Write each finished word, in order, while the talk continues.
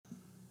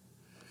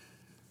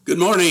Good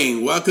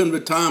morning. Welcome to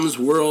Tom's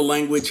World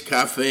Language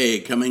Cafe,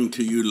 coming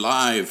to you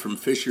live from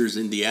Fishers,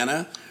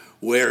 Indiana,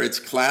 where it's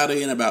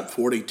cloudy and about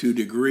 42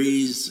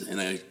 degrees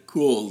and a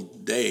cool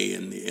day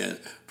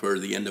for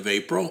the end of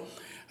April.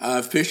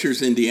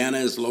 Fishers, Indiana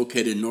is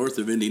located north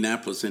of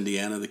Indianapolis,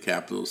 Indiana, the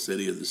capital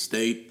city of the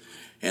state,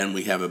 and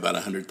we have about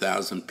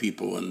 100,000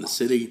 people in the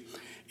city.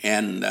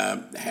 And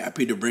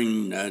happy to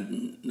bring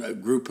a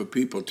group of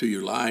people to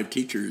you live,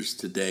 teachers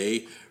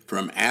today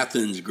from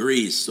Athens,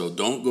 Greece. So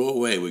don't go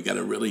away. We've got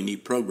a really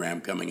neat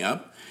program coming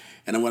up.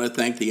 And I want to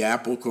thank the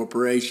Apple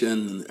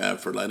Corporation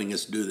for letting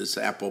us do this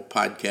Apple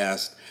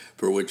podcast,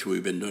 for which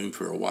we've been doing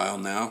for a while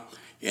now.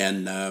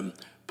 And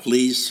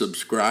please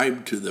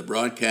subscribe to the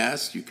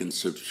broadcast. You can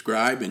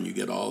subscribe and you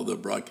get all the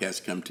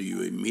broadcasts come to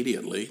you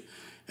immediately.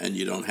 And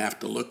you don't have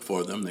to look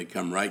for them. They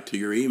come right to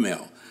your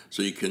email.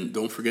 So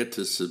don't forget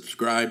to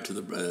subscribe to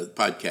the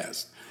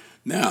podcast.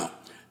 Now,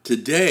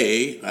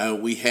 today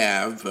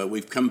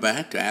we've come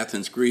back to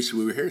Athens, Greece.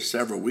 We were here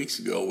several weeks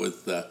ago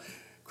with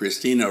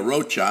Cristina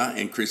Rocha,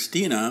 and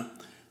Cristina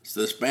is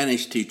the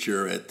Spanish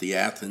teacher at the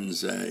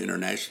Athens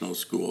International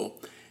School,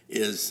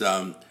 is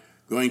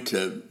going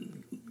to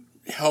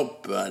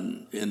help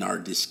in our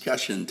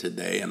discussion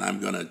today, and I'm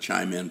going to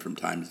chime in from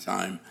time to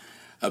time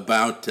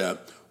about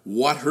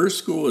what her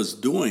school is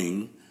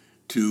doing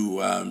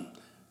to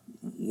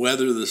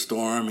weather the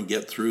storm and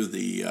get through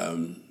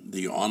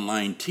the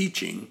online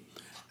teaching,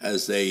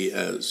 as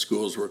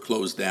schools were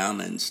closed down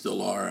and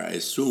still are, I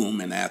assume,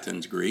 in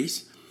Athens,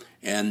 Greece.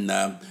 And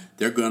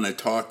they're going to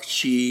talk,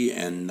 she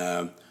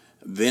and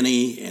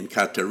Vinny and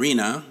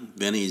Katerina.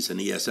 Vinny's an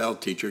ESL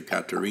teacher.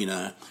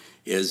 Katerina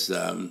is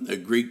a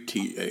Greek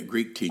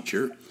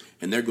teacher.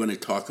 And they're going to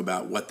talk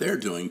about what they're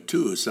doing,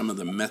 too, some of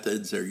the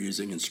methods they're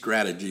using and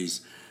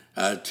strategies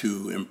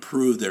to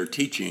improve their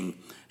teaching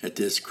at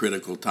this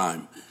critical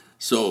time.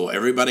 So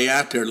everybody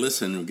out there,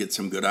 listen, get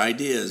some good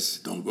ideas.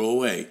 Don't go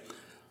away.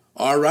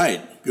 All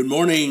right. Good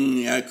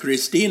morning,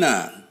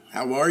 Cristina.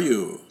 How are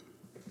you?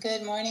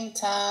 Good morning,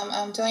 Tom.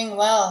 I'm doing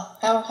well.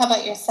 How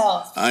about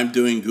yourself? I'm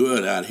doing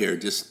good out here.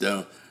 Just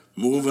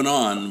moving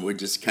on. We're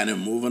just kind of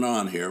moving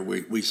on here.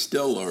 We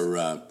still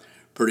are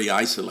pretty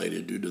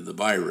isolated due to the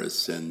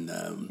virus, and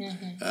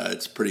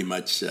it's pretty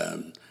much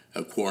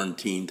a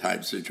quarantine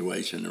type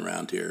situation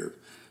around here.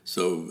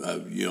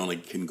 So you only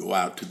can go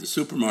out to the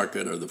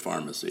supermarket or the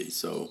pharmacy.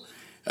 So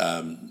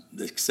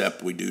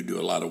except we do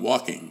a lot of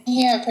walking.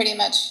 Here, pretty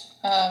much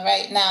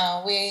right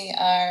now, we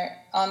are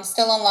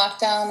still on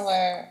lockdown.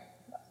 We're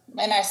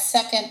in our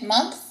second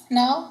month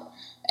now.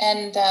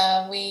 And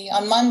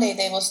on Monday,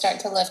 they will start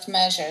to lift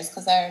measures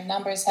because our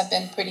numbers have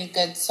been pretty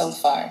good so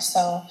far.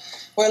 So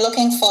we're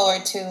looking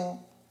forward to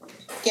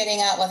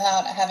getting out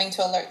without having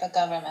to alert the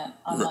government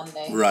on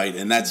Monday. Right,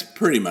 and that's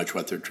pretty much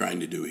what they're trying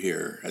to do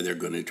here. They're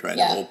going to try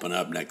to open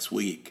up next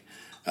week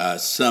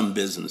some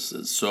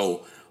businesses.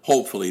 So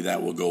hopefully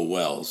that will go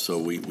well. So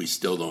we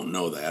still don't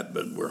know that,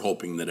 but we're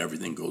hoping that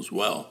everything goes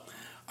well.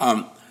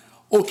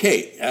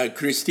 Okay,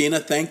 Cristina,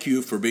 thank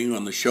you for being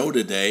on the show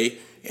today.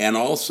 And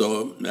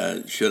also,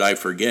 should I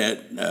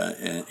forget,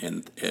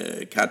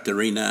 and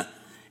Katerina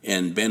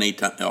and Benny,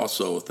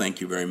 also thank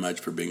you very much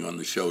for being on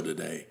the show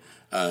today.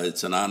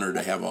 It's an honor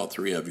to have all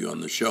three of you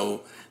on the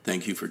show.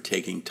 Thank you for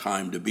taking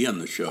time to be on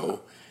the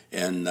show.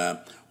 And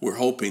we're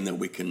hoping that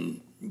we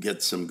can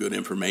get some good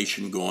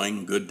information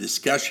going, good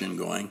discussion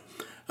going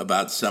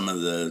about some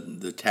of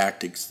the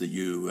tactics that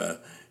you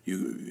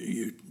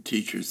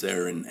teachers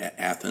there in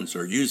Athens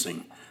are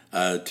using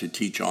to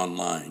teach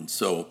online.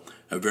 So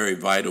a very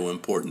vital,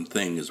 important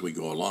thing as we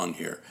go along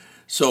here.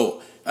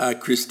 So,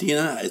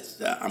 Cristina,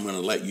 I'm going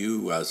to let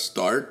you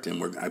start,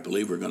 and I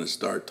believe we're going to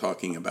start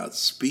talking about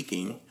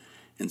speaking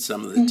and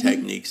some of the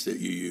techniques that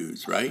you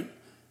use, right?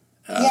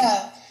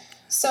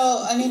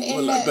 So, I mean,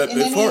 in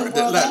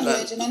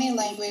any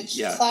language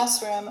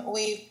classroom,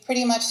 we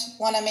pretty much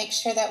want to make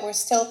sure that we're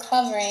still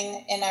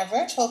covering in our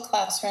virtual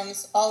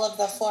classrooms all of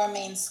the four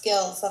main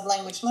skills of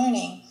language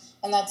learning,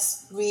 and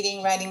that's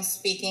reading, writing,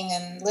 speaking,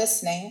 and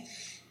listening.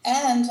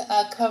 And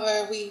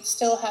we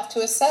still have to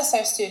assess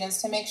our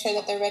students to make sure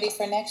that they're ready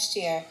for next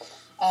year.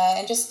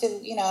 And just to,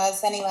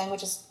 as any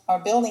languages are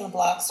building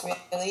blocks,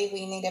 really,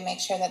 we need to make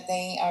sure that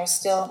they are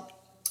still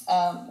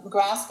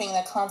grasping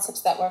the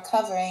concepts that we're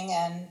covering,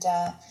 and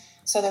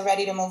so they're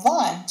ready to move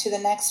on to the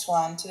next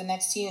one, to the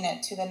next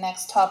unit, to the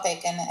next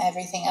topic, and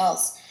everything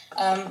else.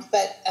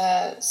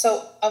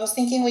 So I was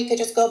thinking we could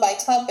just go by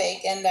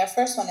topic, and our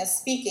first one is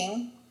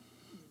speaking,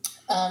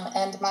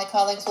 and my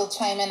colleagues will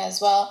chime in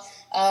as well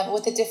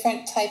with the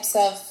different types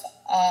of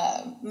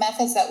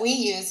methods that we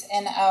use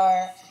in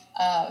our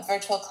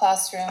virtual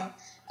classroom.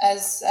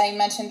 As I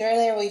mentioned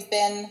earlier, we've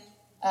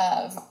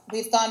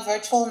gone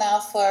virtual now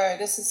for,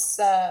 this is,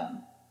 I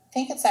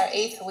think it's our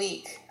 8th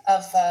week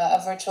of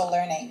virtual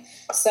learning.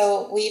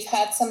 So we've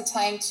had some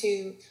time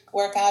to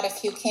work out a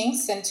few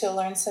kinks and to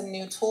learn some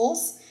new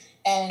tools.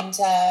 And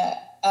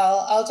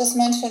I'll just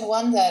mention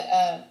one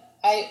that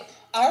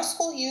Our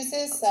school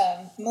uses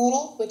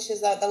Moodle, which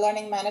is the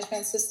learning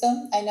management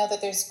system. I know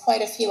that there's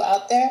quite a few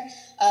out there,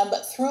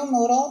 but through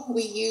Moodle,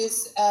 we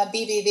use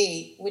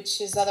BBB, which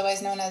is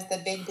otherwise known as the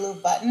Big Blue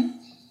Button,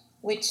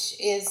 which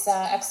is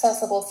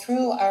accessible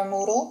through our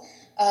Moodle,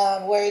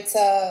 where it's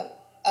an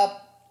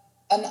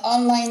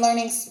online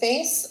learning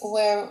space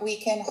where we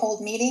can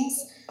hold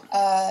meetings.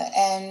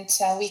 And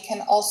we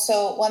can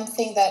also, one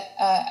thing that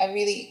I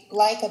really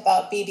like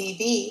about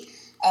BBB,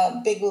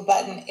 Big Blue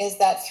Button, is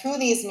that through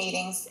these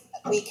meetings,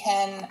 we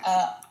can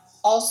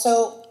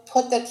also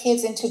put the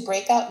kids into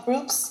breakout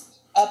groups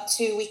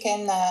we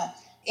can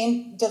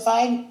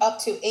divide up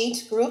to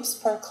 8 groups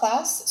per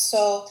class.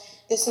 So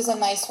this is a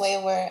nice way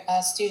where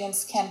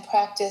students can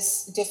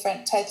practice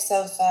different types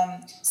of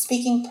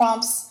speaking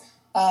prompts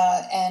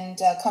and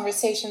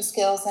conversation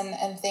skills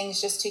and things,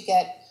 just to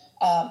get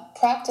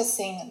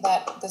practicing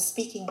the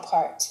speaking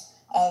part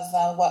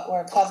of what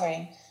we're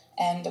covering,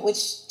 and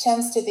which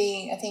tends to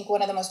be, I think,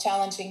 one of the most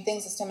challenging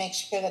things, is to make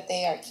sure that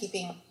they are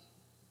keeping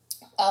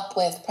up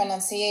with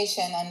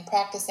pronunciation and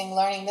practicing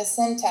learning the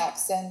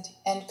syntax and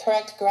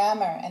correct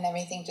grammar and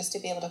everything, just to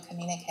be able to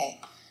communicate.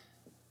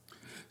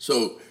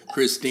 So,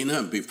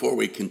 Christina, before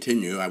we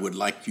continue, I would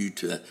like you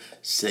to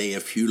say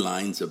a few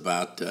lines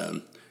about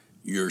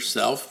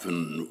yourself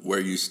and where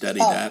you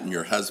studied at, and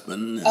your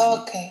husband. And,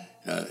 okay.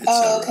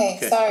 Okay.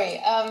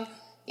 Sorry.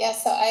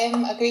 So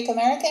I'm a Greek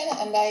American,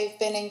 and I've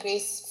been in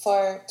Greece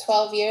for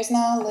 12 years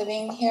now,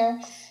 living here.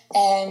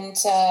 And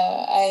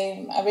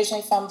I'm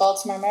originally from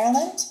Baltimore,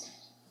 Maryland,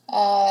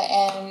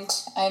 and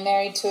I'm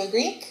married to a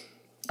Greek,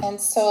 and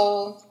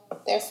so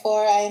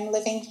therefore I'm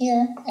living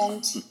here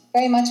and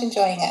very much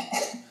enjoying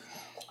it.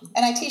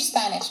 And I teach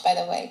Spanish, by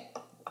the way.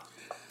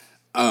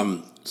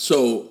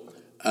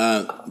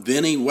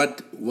 Vinny,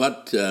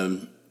 what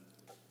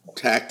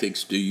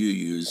tactics do you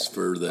use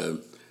for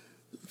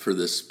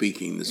the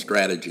speaking, the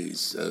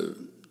strategies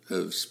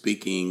of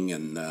speaking,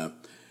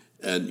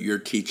 and you're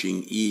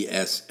teaching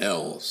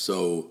ESL.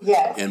 So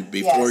yes, and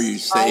before you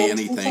say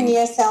anything, I'm teaching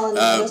ESL in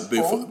the middle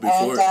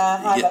school.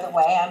 Hi, by the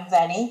way, I'm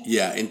Vinny.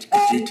 Yeah, and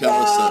could you tell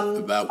us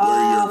about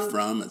where you're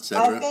from,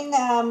 etc.?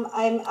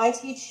 I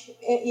teach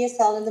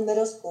ESL in the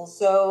middle school,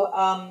 so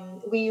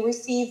we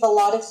receive a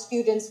lot of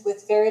students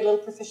with very little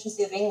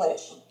proficiency of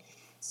English.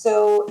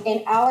 So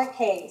in our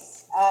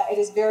case, it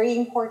is very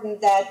important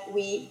that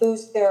we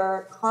boost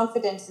their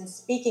confidence in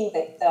speaking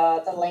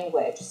the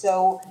language.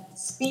 So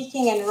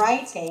speaking and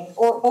writing,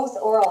 or both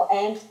oral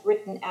and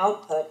written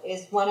output,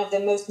 is one of the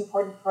most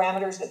important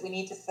parameters that we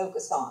need to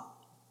focus on.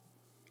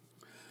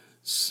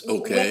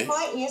 Okay. With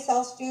my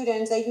ESL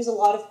students, I use a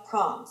lot of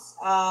prompts,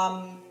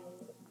 and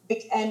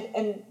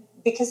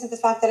because of the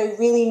fact that I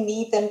really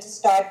need them to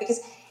start, because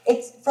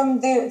it's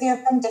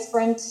they're from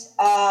different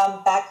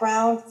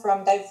background,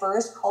 from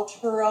diverse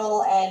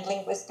cultural and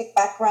linguistic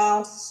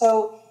backgrounds.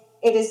 So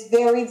it is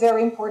very,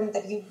 very important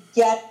that you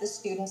get the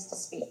students to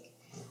speak.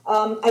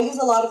 I use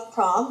a lot of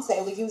prompts.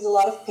 I will use a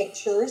lot of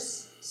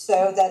pictures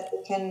so that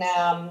we can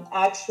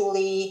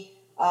actually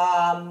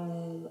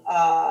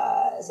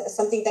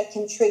something that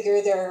can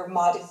trigger their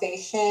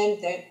motivation,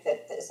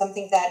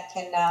 something that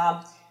can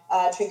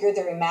trigger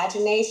their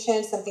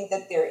imagination, something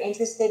that they're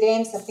interested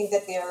in, something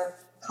that they're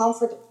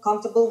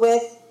comfortable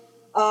with.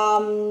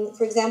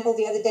 For example,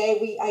 the other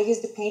day I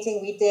used a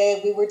painting we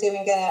did. We were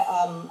doing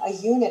a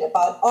unit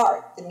about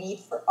art, the need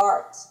for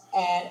art,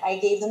 and I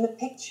gave them a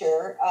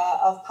picture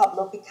of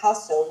Pablo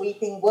Picasso,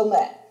 Weeping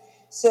Woman.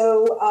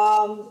 So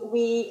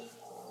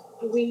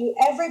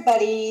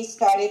everybody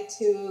started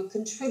to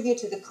contribute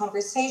to the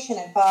conversation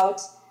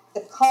about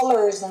the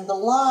colors and the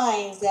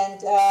lines,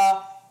 and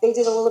they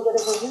did a little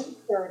bit of a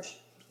research.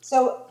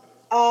 So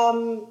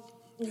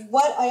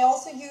what I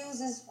also use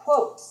is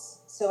quotes.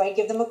 So I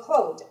give them a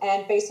quote,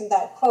 and based on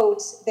that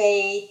quote,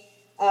 we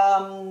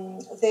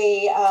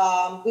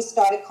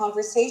start a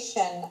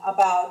conversation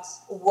about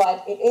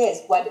what it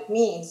is, what it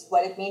means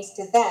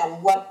to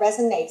them, what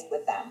resonates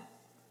with them.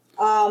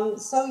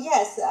 So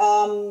yes,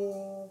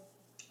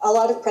 a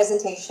lot of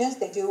presentations.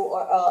 They do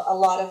a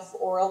lot of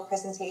oral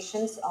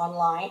presentations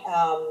online.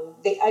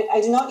 I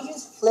do not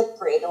use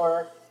Flipgrid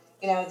or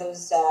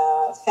those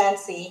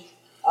fancy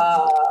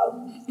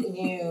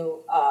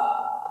new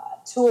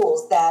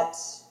tools that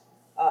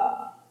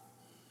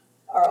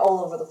are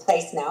all over the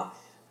place now.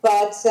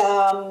 But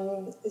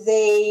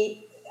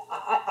they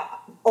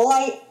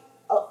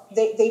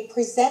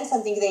present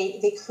something.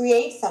 They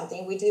create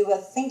something. We do a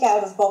think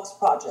out of box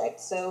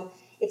project. So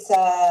it's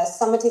a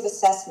summative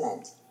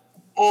assessment.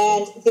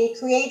 And they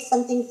create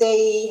something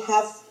they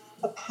have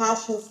a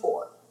passion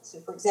for. So,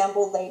 for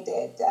example, they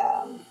did,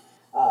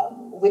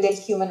 we did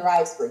human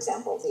rights, for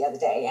example, the other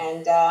day.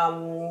 And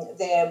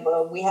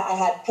I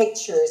had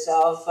pictures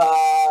of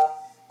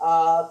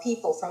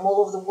people from all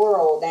over the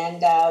world.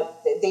 And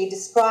they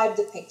described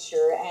the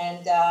picture,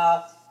 and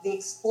they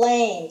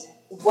explained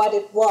what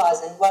it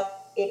was and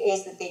what it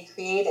is that they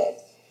created.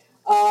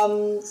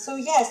 So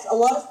yes, a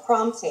lot of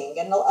prompting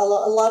and a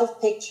lot of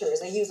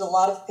pictures. I use a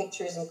lot of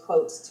pictures and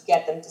quotes to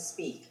get them to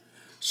speak.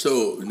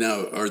 So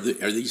now, are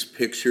these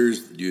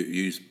pictures?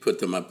 You put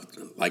them up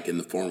like in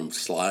the form of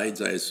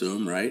slides, I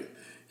assume, right?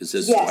 Is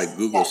this like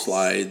Google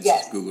Slides?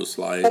 Yes. Google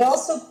Slides. But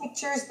also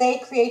pictures they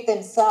create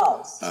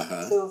themselves.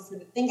 So for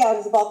the Think Out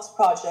of the Box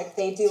project,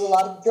 they do a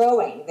lot of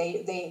drawing.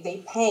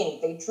 They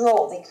paint, they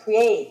draw, they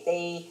create,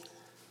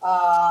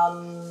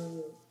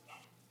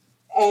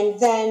 and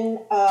then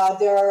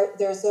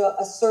there's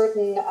a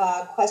certain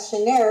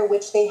questionnaire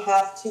which they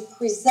have to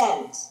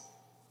present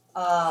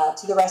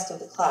to the rest of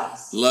the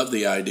class. Love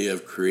the idea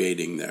of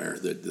creating there,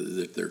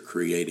 that they're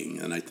creating,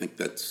 and I think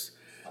that's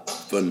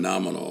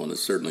phenomenal, and it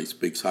certainly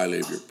speaks highly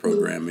of your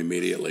program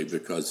immediately,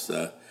 because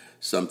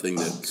something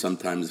that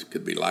sometimes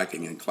could be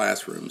lacking in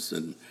classrooms,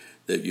 and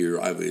that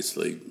you're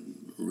obviously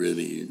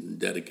really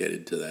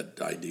dedicated to that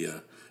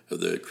idea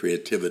of the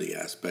creativity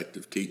aspect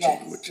of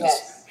teaching, which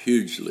is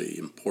hugely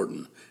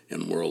important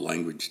in world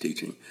language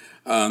teaching.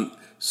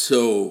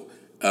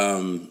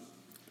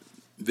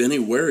 Vinny,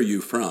 where are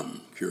you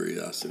from?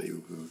 Curiosity.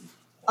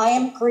 I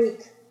am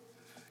Greek.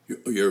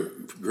 You're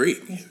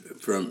Greek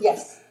from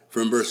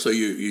birth. So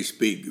you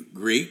speak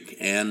Greek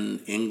and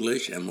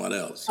English, and what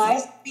else? I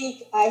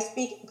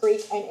speak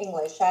Greek and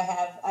English.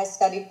 I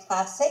studied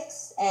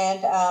classics,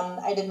 and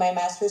I did my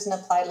master's in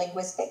applied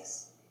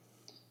linguistics.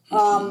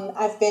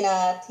 I've been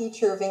a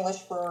teacher of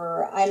English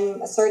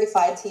I'm a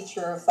certified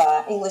teacher of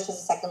English as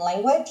a second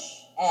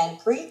language and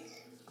Greek.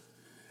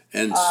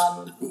 And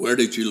where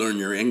did you learn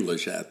your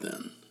English at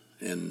then?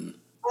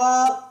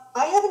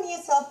 I have an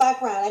ESL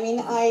background. I mean,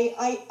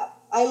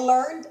 I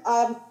learned.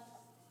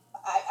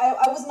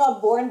 I was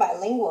not born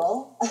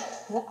bilingual.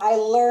 I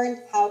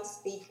learned how to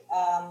speak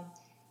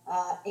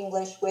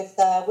English with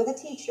a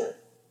teacher.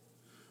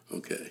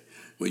 Okay.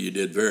 Well, you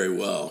did very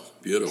well.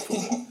 Beautiful.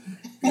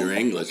 Your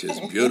English is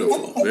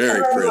beautiful.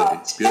 Very pretty.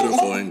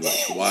 Beautiful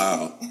English.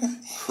 Wow.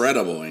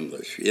 Incredible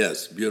English.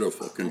 Yes,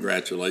 beautiful.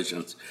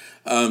 Congratulations.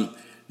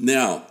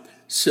 Now,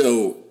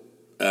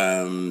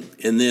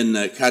 and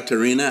then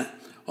Katerina,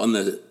 on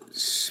the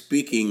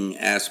speaking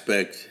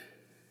aspect,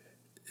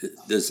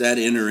 does that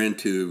enter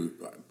into,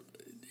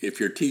 if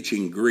you're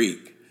teaching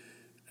Greek,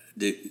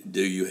 do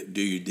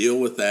you deal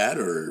with that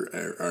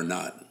or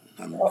not?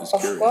 I'm just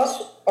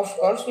curious. Of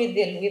course, we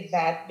deal with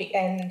that,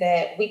 and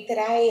we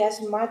try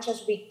as much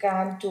as we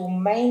can to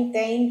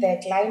maintain the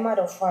climate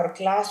of our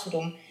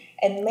classroom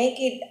and make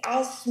it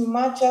as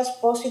much as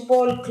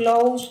possible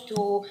close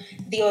to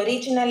the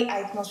original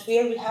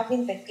atmosphere we have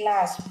in the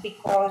class,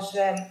 because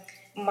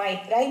my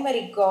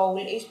primary goal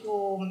is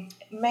to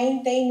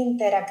maintain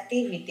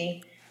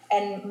interactivity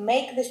and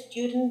make the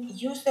student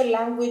use the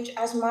language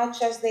as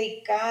much as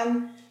they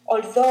can,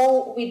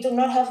 although we do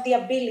not have the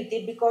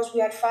ability because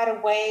we are far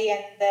away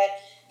and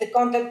the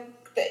contact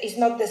is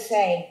not the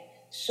same.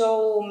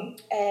 So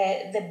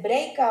the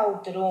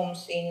breakout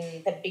rooms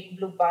in the Big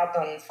Blue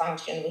Button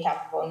function we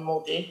have on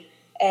Moodle,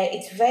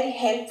 it's very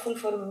helpful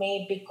for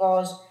me,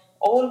 because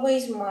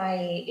always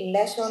my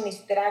lesson is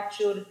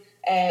structured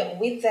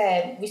we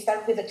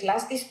start with a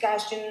class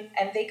discussion,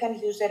 and they can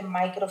use their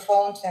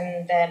microphones,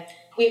 and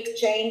we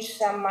exchange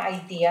some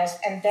ideas,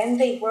 and then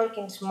they work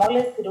in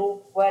smaller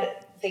group where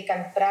they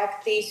can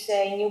practice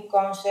new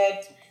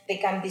concepts, they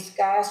can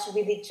discuss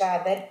with each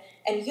other.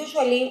 And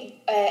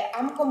usually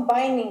I'm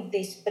combining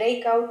these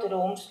breakout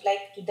rooms,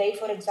 like today,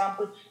 for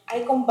example,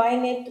 I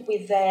combine it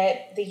with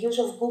the use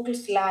of Google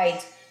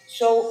Slides.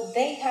 So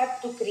they have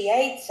to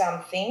create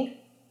something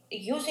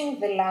using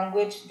the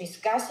language,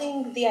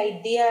 discussing the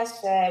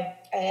ideas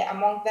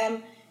among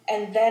them,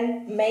 and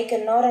then make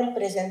an oral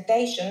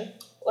presentation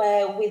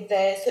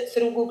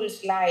through Google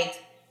Slides.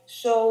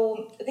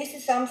 So this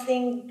is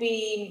something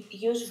we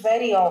use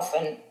very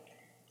often.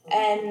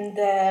 And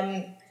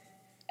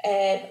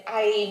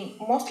I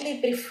mostly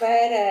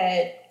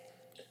prefer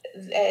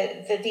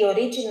the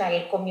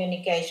original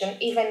communication.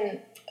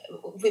 Even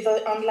with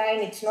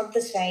online, it's not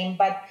the same,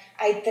 but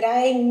I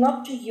try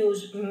not to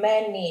use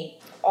many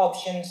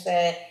options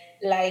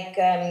like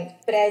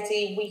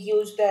Prezi. We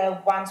used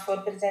once for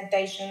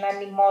presentation,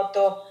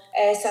 Animoto,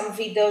 some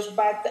videos,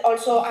 but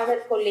also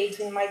other colleagues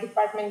in my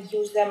department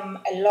use them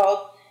a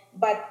lot.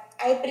 But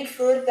I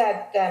prefer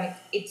that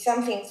it's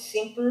something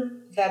simple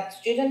that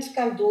students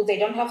can do. They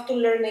don't have to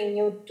learn a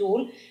new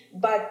tool,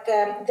 but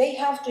they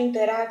have to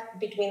interact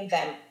between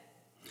them.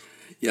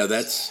 Yeah,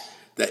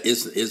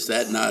 is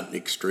that not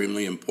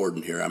extremely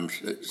important here? I'm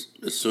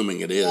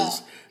assuming it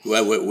is.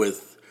 Yeah.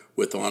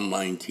 With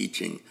online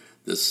teaching,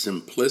 the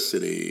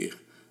simplicity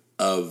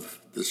of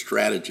the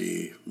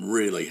strategy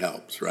really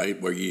helps, right?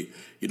 Where you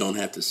don't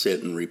have to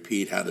sit and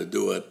repeat how to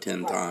do it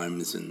 10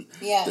 times, and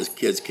the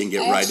kids can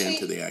get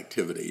into the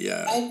activity.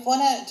 Yeah. I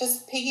want to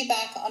just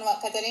piggyback on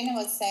what Katerina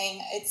was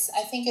saying.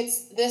 I think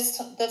it's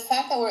the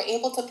fact that we're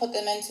able to put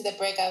them into the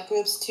breakout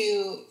groups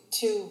to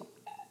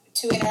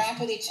interact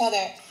with each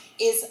other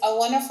is a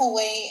wonderful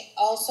way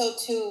also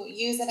to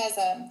use it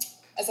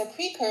as a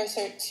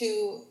precursor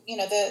to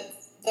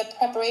the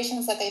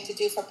preparations that they have to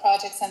do for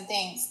projects and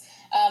things.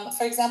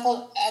 For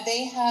example,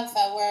 they have,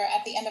 we're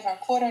at the end of our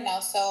quarter now,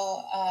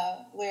 so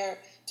we're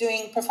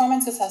doing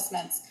performance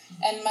assessments,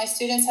 and my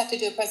students have to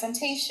do a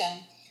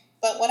presentation.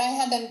 But what I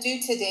had them do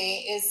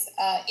today is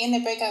in the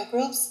breakout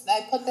groups,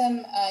 I put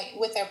them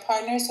with their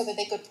partners so that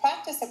they could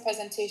practice their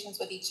presentations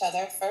with each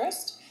other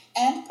first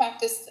and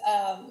practice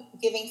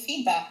giving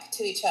feedback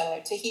to each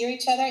other, to hear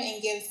each other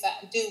and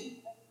do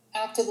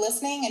active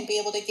listening and be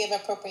able to give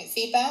appropriate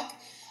feedback.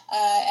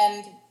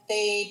 And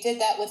they did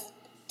that with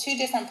 2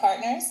 different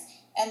partners.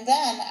 And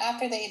then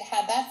after they'd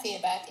had that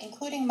feedback,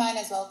 including mine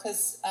as well,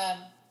 because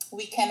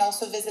we can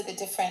also visit the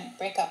different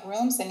breakout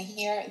rooms and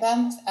hear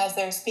them as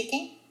they're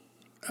speaking.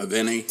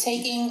 Vinny?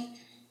 Taking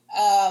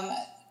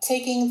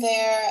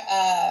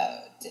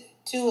their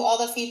do all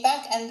the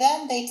feedback, and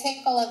then they take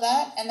all of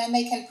that, and then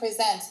they can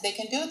present. They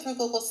can do it through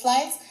Google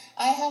Slides.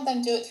 I have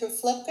them do it through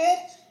Flipgrid,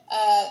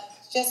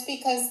 just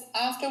because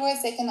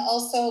afterwards they can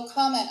also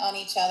comment on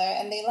each other,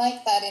 and they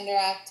like that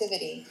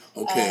interactivity.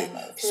 Okay,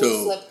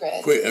 through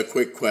Flipgrid. A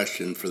quick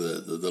question for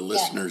the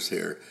listeners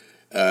here.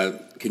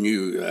 Can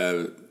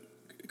you,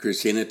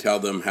 Christina, tell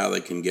them how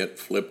they can get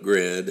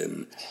Flipgrid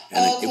and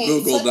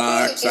Google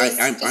Docs?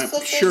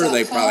 I'm sure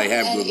they probably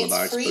have Google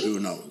Docs, free, but who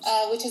knows?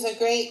 Which is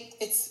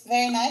it's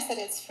very nice that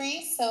it's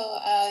free. So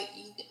a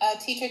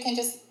teacher can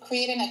just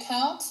create an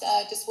account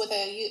just with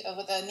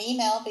an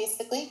email,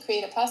 basically,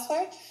 create a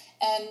password,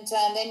 and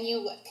then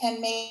you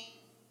can make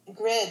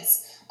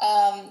grids.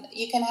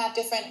 You can have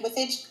different, with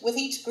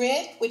each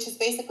grid, which is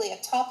basically a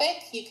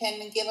topic, you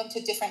can give them to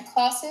different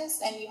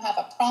classes, and you have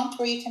a prompt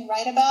where you can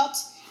write about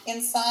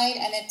inside,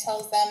 and it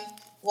tells them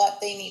what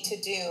they need to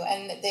do,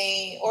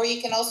 or you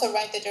can also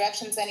write the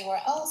directions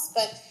anywhere else,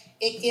 but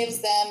it gives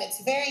them, it's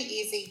very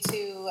easy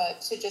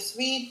to just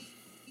read.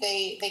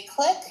 They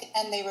click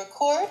and they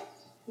record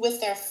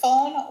with their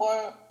phone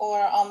or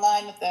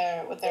online with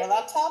their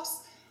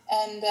laptops,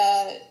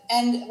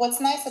 and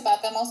what's nice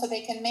about them also,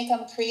 they can make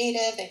them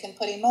creative, they can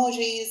put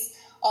emojis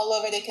all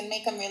over, they can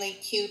make them really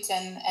cute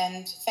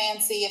and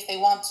fancy if they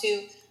want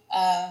to.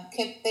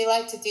 They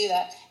like to do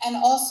that. And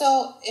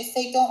also, if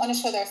they don't want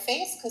to show their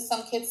face, because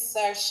some kids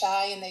are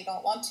shy and they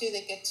don't want to,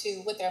 they get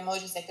to, with their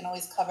emojis, they can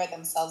always cover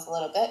themselves a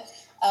little bit.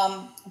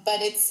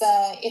 But it's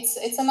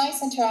a nice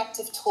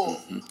interactive tool.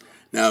 Mm-hmm.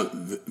 Now,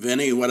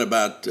 Vinny, what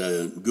about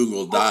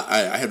Google Docs?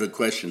 I have a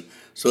question.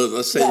 So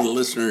let's say the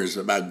listeners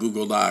about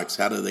Google Docs,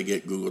 how do they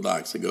get Google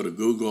Docs? They go to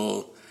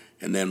Google,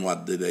 and then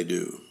what do they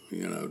do, to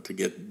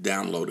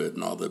download it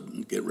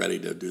and get ready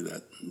to do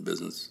that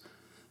business?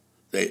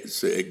 They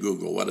say at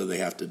Google, what do they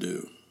have to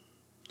do?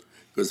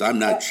 Because I'm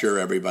not sure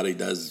everybody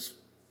does,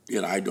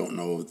 I don't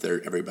know if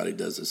everybody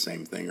does the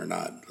same thing or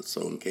not.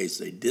 So in case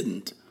they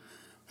didn't,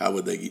 how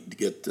would they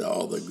get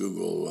all the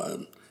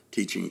Google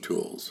teaching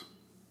tools?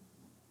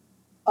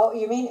 Oh,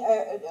 you mean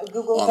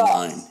Google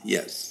Online, Docs?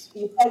 yes.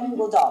 You said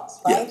Google Docs,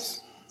 right?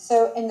 Yes.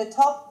 So in the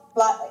top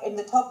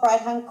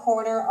right-hand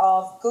corner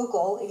of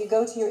Google, if you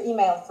go to your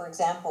email, for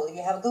example, if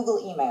you have a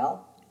Google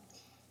email,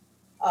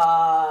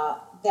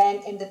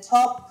 then in the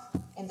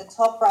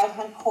top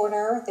right-hand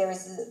corner,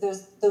 there's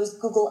those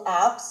Google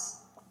apps.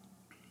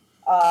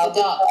 The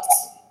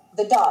dots.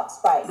 The dots,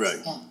 right?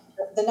 Right. Yeah.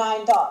 The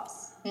 9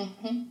 dots.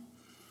 Mm-hmm.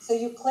 So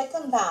you click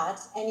on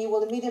that, and you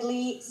will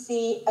immediately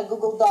see a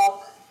Google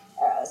Doc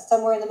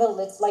somewhere in the middle.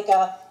 It's like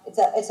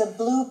it's a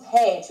blue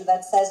page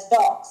that says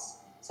Docs.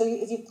 So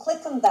if you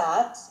click on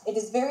that, it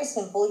is very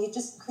simple. You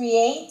just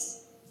create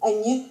a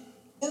new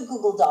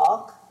Google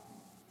Doc,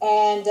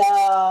 and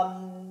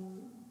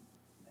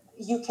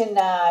you can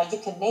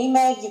name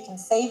it, you can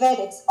save it.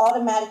 It's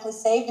automatically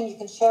saved, and you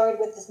can share it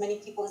with as many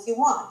people as you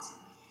want.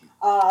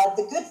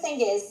 The good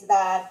thing is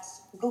that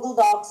Google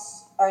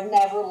Docs are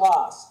never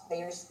lost.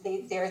 They're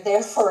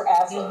there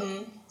forever.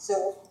 Mm-hmm. So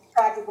it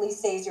practically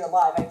saves your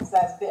life.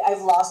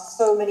 I've lost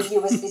so many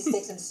USB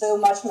sticks and so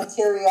much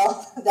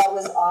material that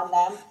was on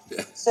them.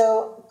 Yeah.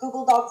 So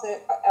Google Docs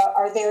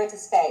are there to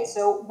stay.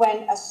 So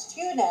when a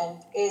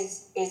student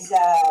is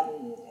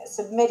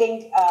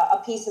submitting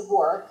a piece of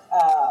work,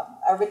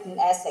 a written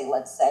essay,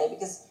 let's say,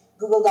 because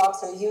Google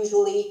Docs are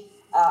usually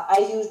I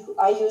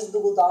use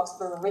Google Docs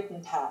for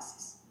written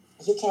tasks.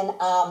 You can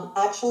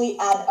actually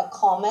add a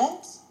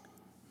comment,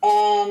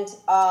 and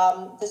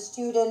the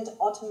student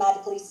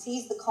automatically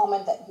sees the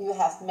comment that you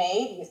have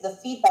made, with the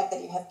feedback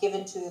that you have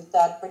given to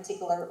that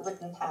particular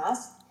written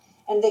task,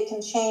 and they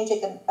can change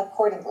it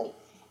accordingly.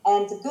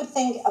 And the good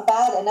thing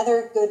about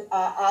another good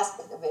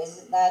aspect of it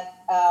is that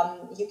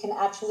you can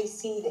actually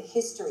see the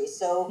history.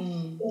 So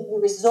if you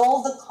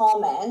resolve the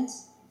comment,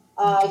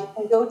 you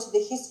can go to the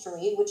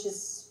history, which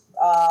is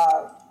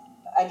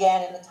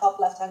again in the top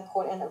left-hand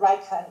corner, in the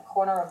right-hand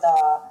corner of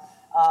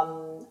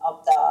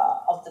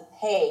the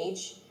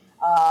page,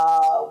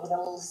 with a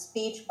little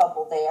speech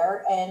bubble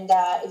there. And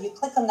if you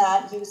click on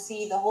that, you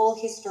see the whole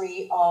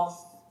history of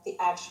the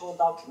actual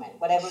document,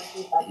 whatever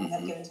feedback you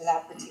have given to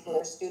that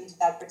particular student, to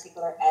that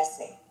particular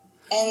essay.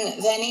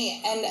 And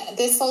Vinny, and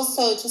this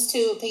also, just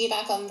to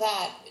piggyback on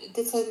that,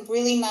 this is a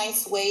really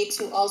nice way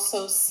to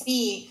also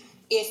see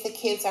if the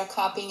kids are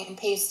copying and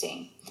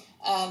pasting.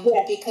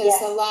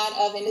 because a lot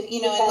of,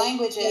 in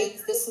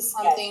languages, this is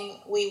something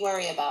we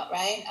worry about,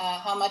 right?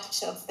 How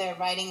much of their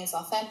writing is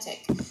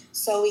authentic.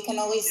 So we can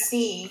always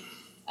see,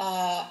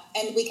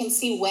 and we can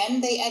see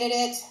when they edit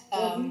it,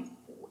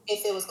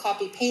 if it was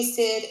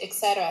copy-pasted,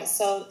 etc.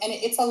 So, and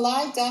it's a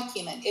live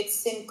document.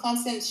 It's in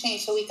constant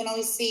change, so we can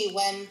always see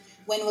when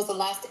was the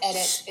last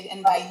edit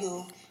and by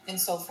who and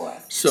so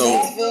forth. So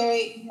it's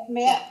very...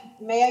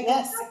 May I go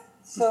back?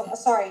 So,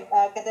 sorry,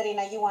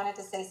 Katerina, you wanted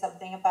to say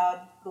something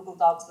about Google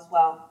Docs as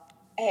well.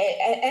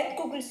 And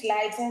Google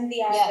Slides and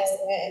the other.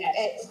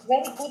 It's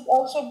very good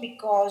also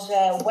because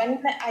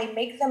when I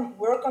make them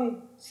work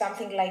on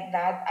something like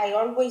that, I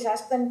always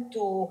ask them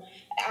to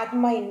add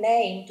my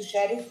name, to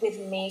share it with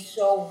me.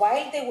 So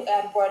while they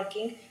are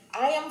working,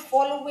 I am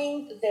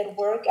following their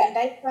work and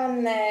I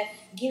can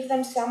give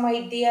them some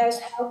ideas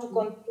how to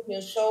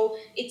continue. So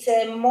it's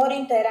more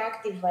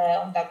interactive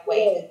on that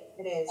way.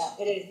 It is.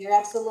 You're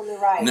absolutely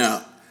right.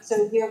 Now,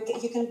 so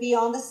you can be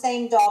on the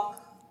same doc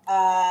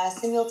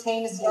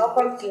simultaneously. Doc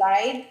or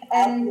Slide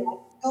and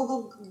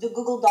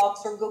Google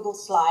Docs or Google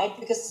Slide,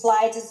 because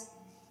Slides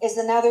is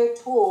another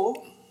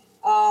tool,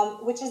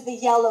 which is the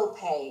yellow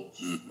page,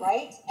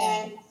 right?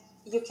 And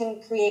you can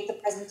create the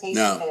presentation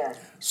there.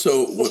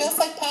 So just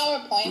like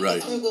PowerPoint,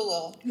 but through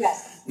Google.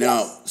 Yes.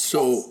 Now,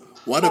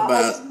 what about?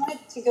 I just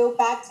wanted to go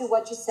back to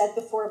what you said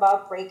before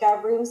about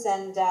breakout rooms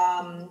and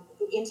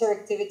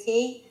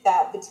interactivity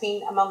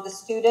among the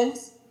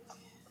students.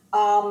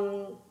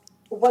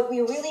 What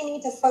we really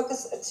need to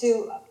focus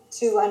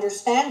to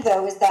understand,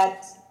 though, is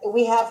that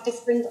we have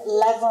different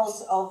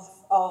levels of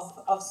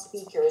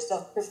speakers,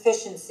 of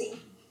proficiency.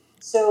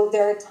 So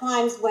there are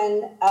times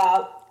when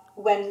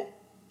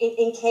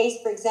in case,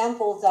 for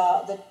example,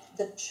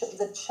 the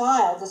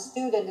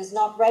student is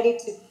not ready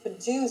to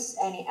produce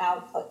any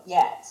output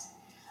yet,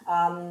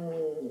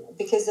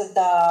 because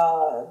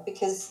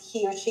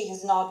he or she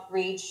has not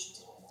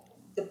reached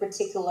the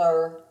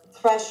particular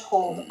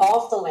threshold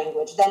of the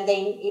language, then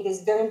it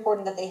is very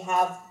important that they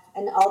have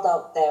an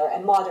adult there, a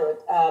monitor,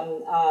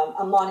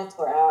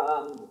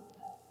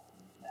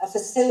 a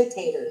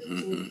facilitator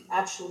to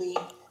actually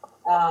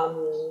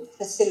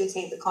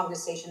facilitate the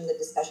conversation, the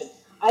discussion.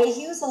 I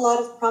use a lot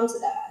of prompts.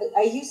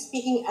 I use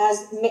speaking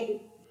as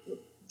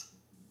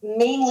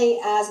mainly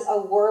as a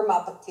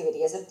warm-up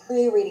activity, as a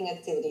pre-reading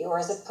activity, or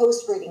as a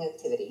post-reading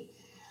activity.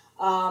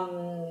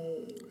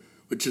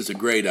 Which is a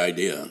great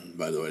idea,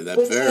 by the way.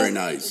 That's very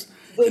nice.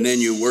 And then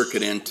you work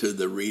it into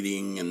the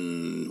reading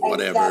and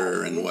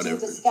whatever and whatever.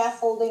 The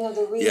scaffolding of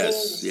the reading,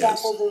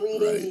 scaffold the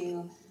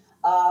reading.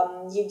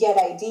 Right. You get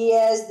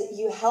ideas.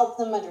 You help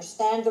them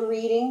understand the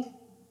reading.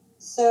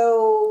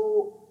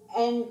 So,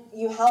 and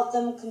you help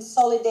them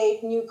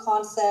consolidate new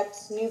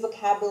concepts, new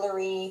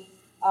vocabulary.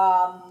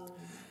 Now,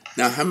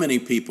 how many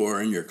people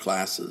are in your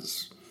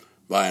classes,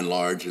 by and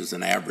large, as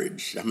an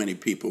average? How many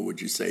people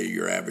would you say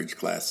your average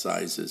class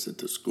size is at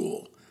the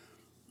school?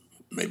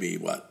 Maybe,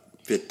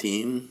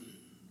 15,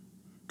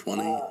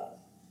 20?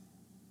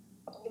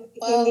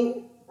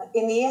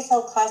 In the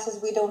ESL classes,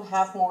 we don't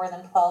have more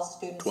than 12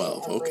 students.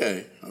 12,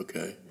 okay.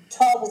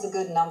 12 is a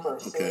good number.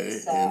 Okay,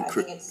 so and I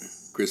think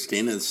it's...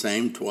 Christina, the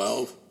same,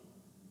 12?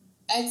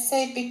 I'd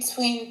say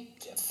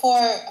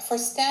for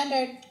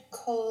standard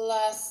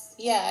class,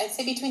 I'd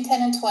say between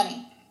 10 and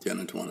 20. 10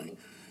 and 20.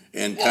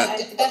 And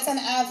that's an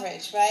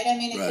average, right? I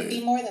mean, it could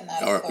be more than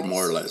that, of course.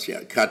 More or less,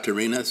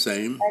 Katerina,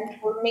 same? And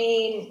for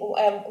me,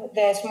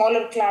 the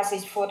smaller class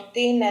is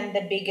 14 and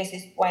the biggest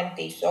is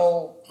 20,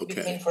 so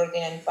between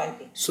 14 and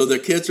 20. So the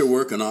kids are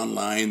working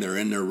online, they're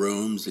in their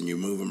rooms, and you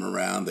move them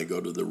around, they go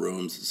to the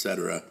rooms,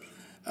 etc.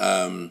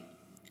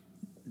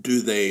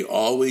 Do they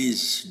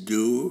always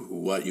do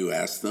what you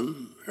ask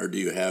them? Or do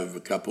you have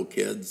a couple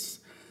kids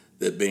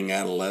that, being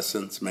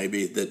adolescents,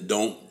 maybe, that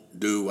don't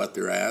do what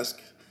they're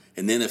asked?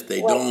 And then if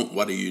they don't,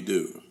 what do you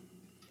do?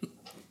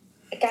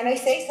 Can I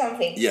say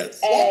something? Yes.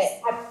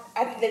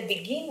 At the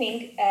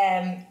beginning,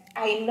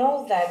 I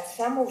know that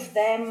some of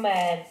them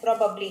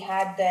probably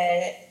had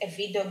a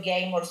video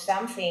game or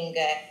something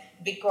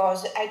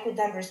because I could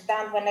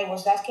understand when I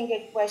was asking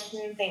a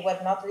question, they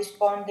were not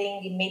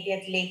responding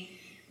immediately.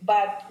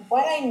 But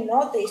what I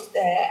noticed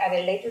at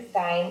a later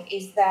time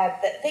is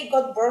that they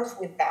got bored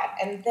with that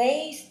and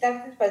they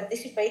started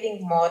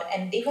participating more.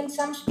 And even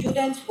some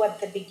students who at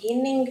the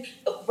beginning,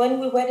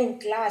 when we were in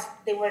class,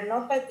 they were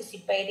not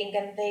participating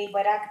and they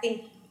were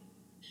acting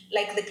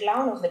like the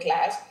clown of the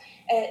class.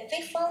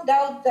 They found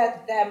out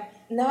that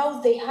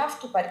now they have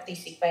to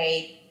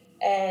participate.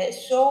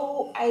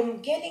 So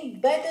I'm getting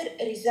better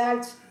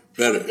results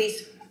for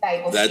this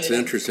type of That's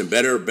students. interesting.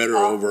 Better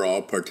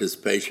overall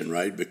participation,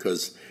 right?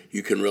 Because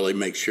you can really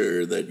make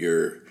sure that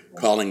you're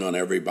calling on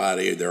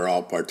everybody. They're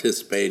all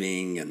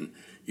participating, and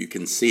you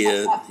can see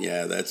it.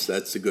 Yeah, that's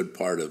a good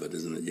part of it,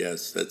 isn't it?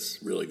 Yes,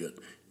 that's really good.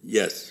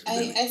 Yes.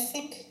 I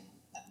think,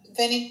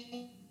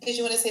 Benny, did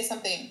you want to say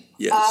something?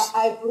 Yes.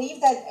 I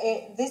believe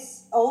that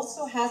this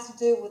also has to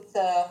do with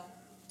the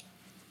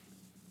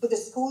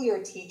school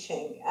you're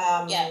teaching.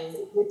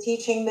 You're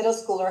teaching middle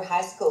school or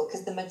high school,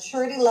 because the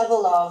maturity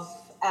level of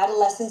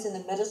adolescence in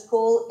the middle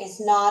school is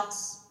not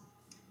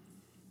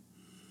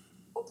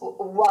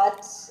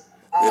what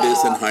it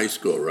is in high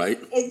school, right?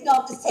 It's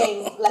not the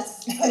same.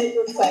 Let's put it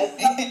this way.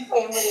 It's not the same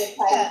when it's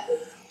high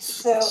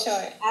school. So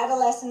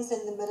adolescents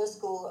in the middle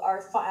school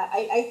are,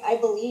 I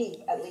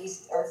believe at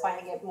least, are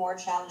finding it more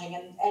challenging,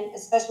 and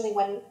especially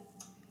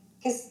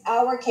because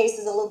our case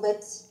is a little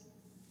bit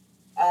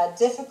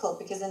difficult,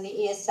 because in the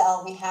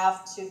ESL we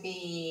have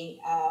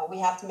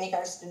to make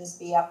our students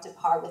be up to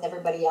par with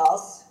everybody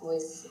else who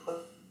is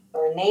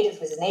a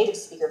native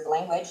speaker of the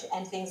language,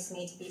 and things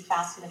need to be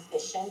fast and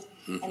efficient,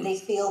 and they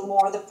feel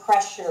more the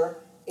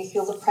pressure. They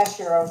feel the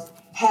pressure of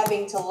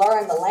having to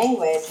learn the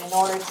language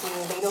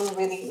they don't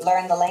really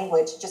learn the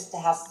language just to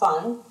have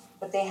fun,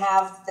 but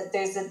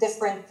there's a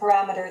different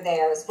parameter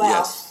there as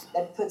well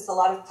that puts a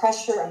lot of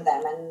pressure on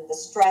them, and the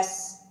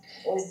stress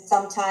is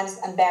sometimes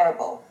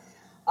unbearable.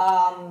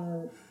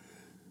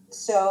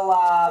 So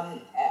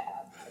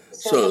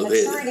the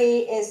maturity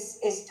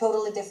is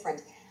totally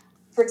different.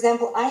 For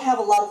example, I have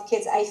a lot of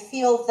kids. I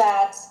feel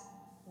that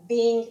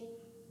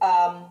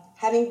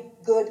having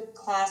good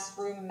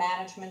classroom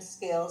management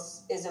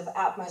skills is of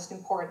utmost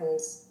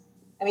importance.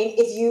 I mean,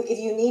 if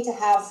you need to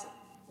have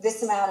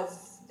this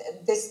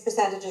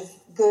percentage of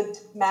good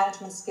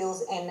management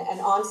skills in an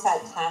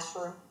on-site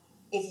classroom,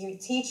 if you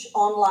teach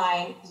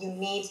online, you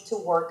need to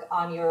work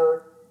on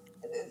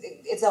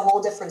it's a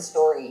whole different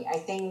story. I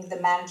think the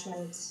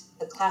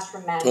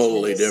classroom management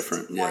totally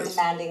different, is more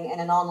demanding in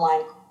an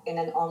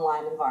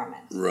online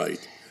environment. Right.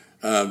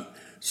 Can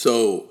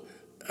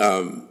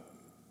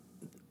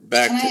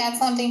I add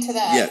something to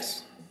that?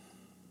 Yes.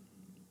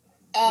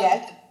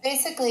 Yes.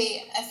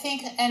 Basically, I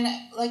think, and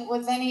like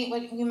what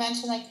you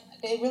mentioned, like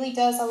it really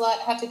does a lot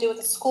have to do with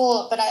the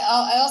school, but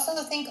I also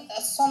think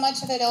so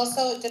much of it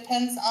also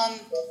depends on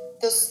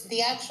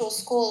the actual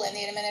school and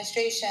the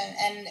administration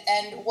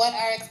and what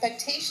our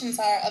expectations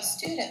are of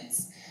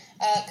students.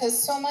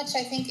 Because so much,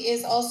 I think,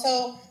 is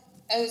also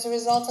as a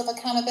result of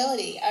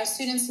accountability. Our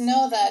students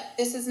know that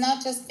this is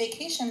not just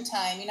vacation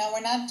time.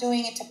 We're not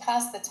doing it to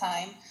pass the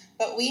time,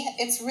 but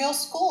it's real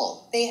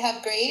school. They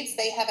have grades,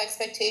 they have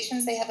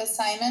expectations, they have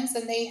assignments,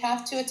 and they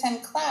have to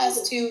attend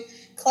class to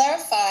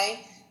clarify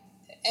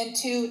and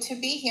to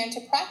be here and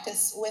to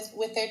practice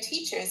with their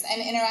teachers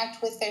and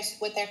interact with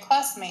their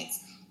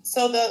classmates.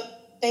 So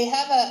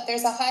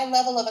there's a high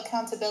level of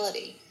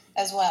accountability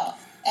as well.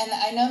 And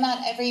I know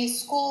not every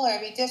school or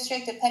every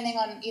district, depending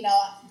on,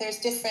 there's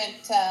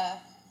different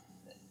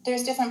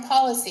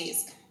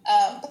policies.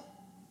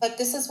 But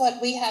this is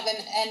what we have,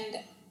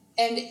 and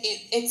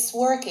it's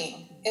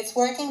working. It's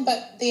working,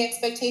 but the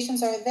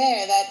expectations are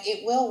there that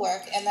it will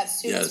work and that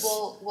students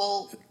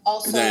will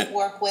also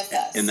work with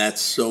us. And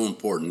that's so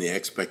important, the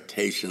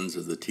expectations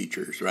of the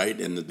teachers, right,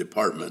 and the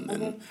department,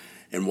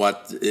 and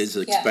what is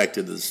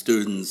expected of the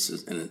students,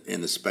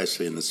 and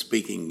especially in the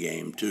speaking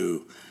game,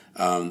 too.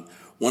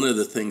 One of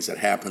the things that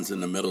happens in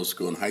the middle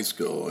school and high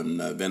school,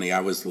 and Vinny, I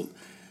was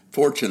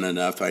fortunate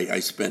enough, I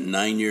spent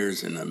 9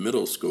 years in a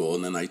middle school,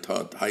 and then I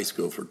taught high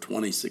school for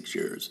 26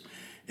 years.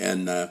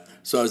 And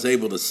so I was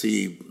able to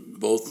see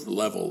both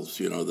levels,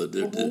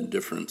 the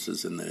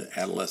differences in the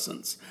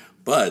adolescence.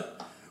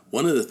 But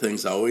one of the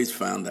things I always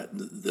found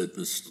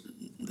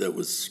that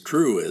was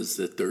true is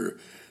that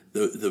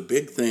the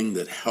big thing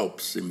that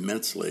helps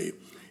immensely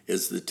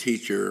is the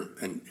teacher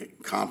and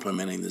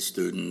complimenting the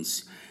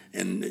students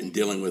and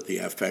dealing with the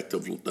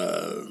affective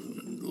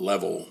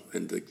level,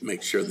 and to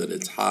make sure that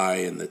it's high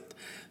and that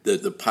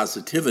the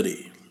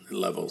positivity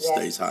level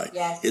stays high.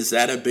 Yes. Is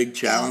that a big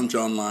challenge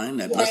online?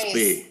 That must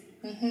be.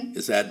 Mm-hmm.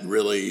 Is that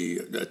really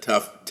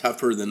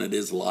tougher than it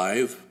is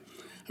live?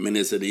 I mean,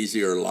 is it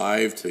easier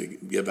live to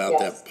give out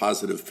that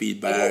positive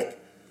feedback?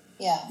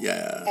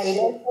 Yeah.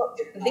 And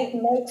this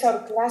makes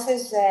our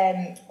classes,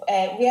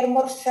 we are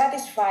more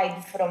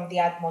satisfied from the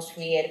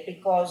atmosphere,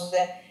 because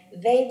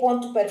they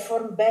want to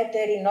perform better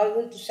in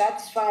order to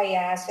satisfy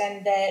us,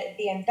 and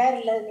the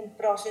entire learning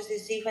process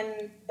is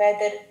even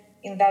better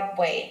in that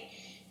way.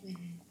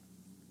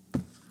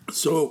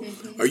 So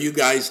are you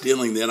guys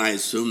dealing then, I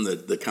assume,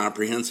 that the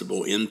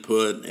comprehensible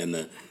input and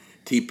the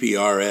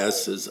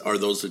TPRS, are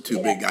those the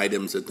two big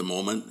items at the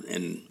moment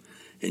in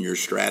your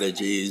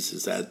strategies?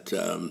 Is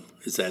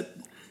that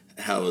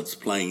how it's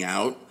playing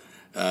out?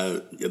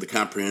 The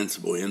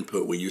comprehensible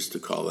input, we used to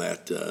call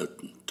that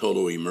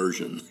total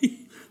immersion.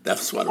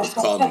 That's what it was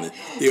called in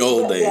the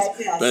old days.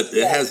 But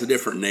it has a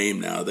different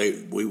name now.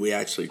 We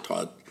actually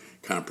taught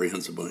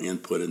comprehensible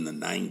input in the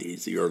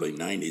 90s, the early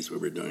 90s. We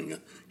were doing a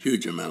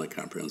huge amount of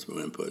comprehensible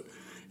input.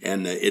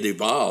 And it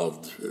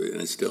evolved,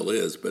 and it still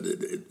is, but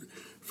it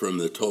from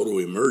the total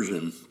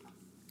immersion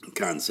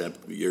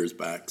concept years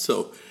back.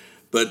 So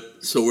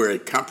we're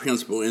at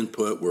comprehensible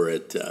input, we're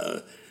at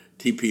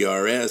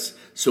TPRS.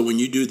 So when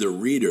you do the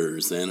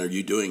readers, then are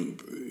you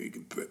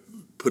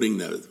putting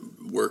the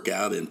work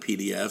out in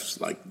PDFs,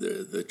 like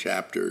the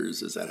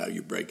chapters? Is that how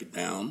you break it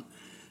down?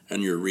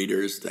 And your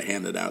readers to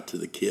hand it out to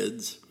the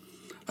kids?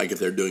 Like if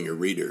they're doing a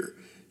reader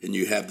and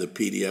you have the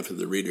PDF of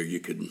the reader, you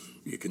can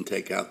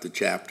take out the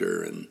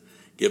chapter and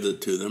give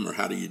it to them, or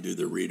how do you do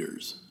the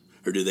readers?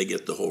 Or do they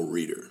get the whole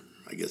reader?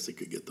 I guess they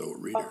could get the whole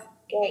reader.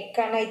 Okay,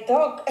 can I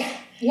talk?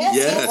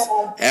 Yes,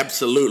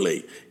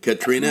 absolutely.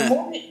 Katrina?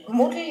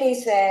 Moodle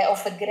is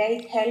of a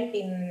great help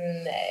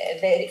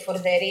for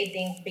the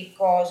reading,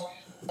 because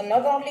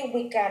not only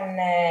we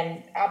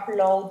can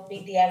upload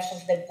PDFs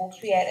of the books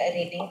we are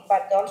reading,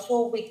 but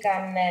also we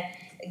can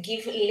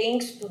give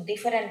links to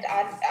different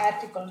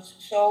articles.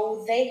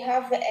 So they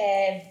have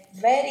a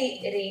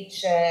very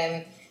rich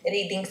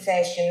reading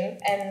session,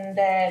 and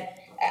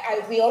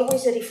we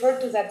always refer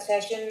to that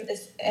section,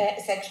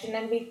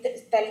 and we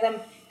tell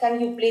them,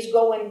 can you please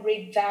go and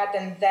read that,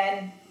 and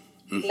then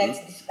let's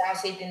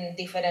discuss it in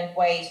different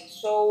ways.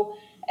 So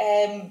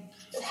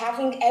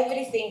having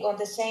everything on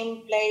the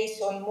same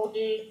place on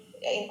Moodle,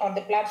 on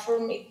the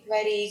platform, it's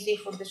very easy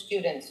for the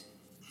students.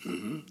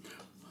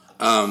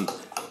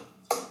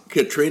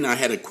 Katrina, I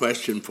had a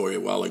question for you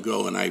a while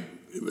ago, and I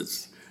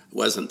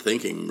wasn't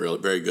thinking really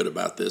very good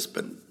about this,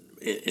 but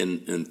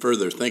in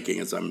further thinking,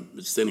 as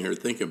I'm sitting here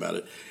thinking about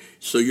it,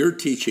 so you're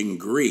teaching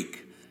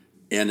Greek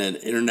in an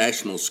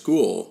international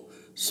school,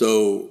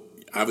 so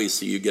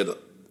obviously you get a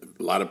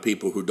lot of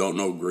people who don't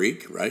know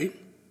Greek, right?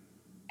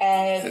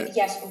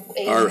 Yes.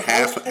 Or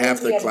half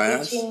the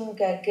class? We are teaching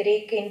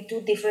Greek in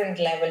two different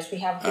levels. We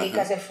have Greek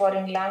as a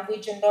foreign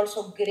language, and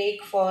also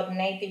Greek for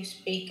native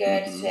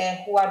speakers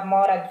who are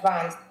more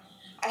advanced.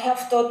 I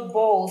have taught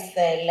both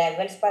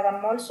levels, but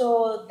I'm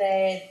also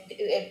the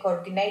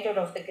coordinator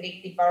of the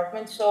Greek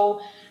department.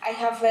 So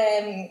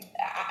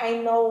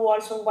I know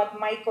also what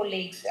my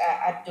colleagues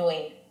are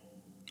doing.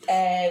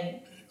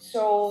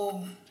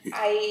 So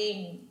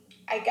I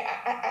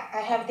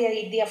have the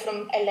idea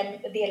from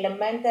the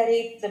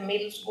elementary, the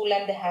middle school,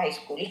 and the high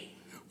school.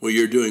 Well,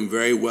 you're doing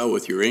very well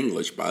with your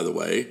English, by the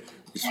way.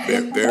 It's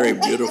very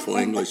beautiful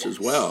English as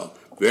well.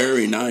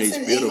 Very nice,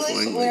 so beautiful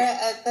English.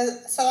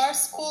 So our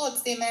school,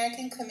 it's the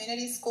American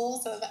Community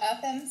Schools of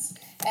Athens,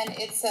 and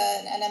it's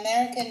an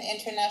American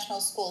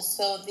international school.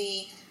 So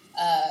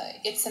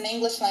it's an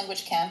English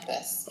language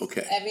campus.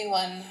 Okay.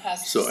 Everyone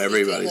has to speak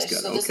everybody's English.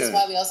 got. So this is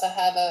why we also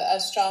have a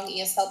strong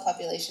ESL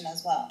population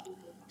as well.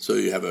 So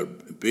you have a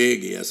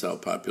big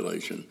ESL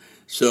population.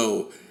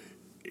 So,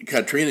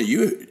 Katrina,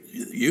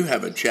 you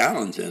have a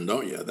challenge then,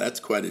 don't you? That's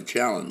quite a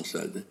challenge.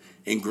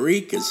 And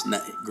Greek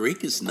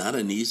is not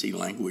an easy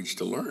language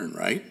to learn,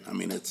 right? I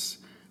mean, it's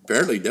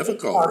fairly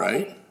difficult,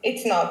 right?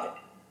 It's not.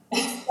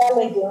 It's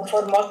challenging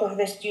for most of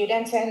the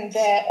students, and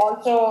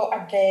also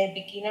at the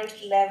beginners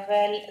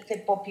level, the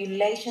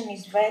population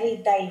is very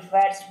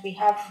diverse. We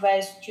have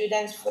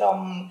students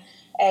from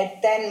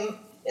 10.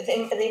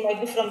 They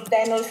might be from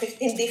 10 or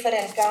 15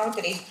 different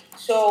countries.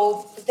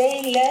 So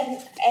they learn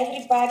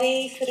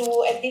everybody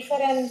through a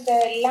different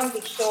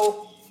language.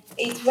 So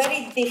it's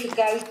very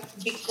difficult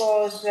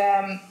because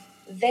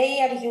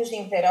they are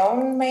using their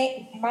own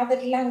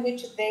mother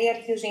language. They are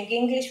using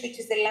English, which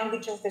is the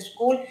language of the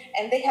school,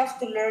 and they have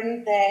to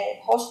learn the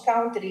host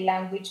country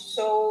language.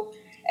 So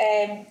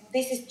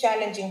this is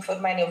challenging for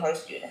many of our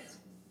students.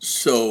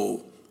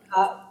 So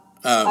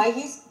I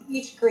used to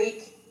teach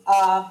Greek.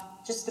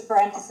 Just a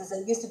parenthesis,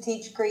 I used to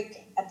teach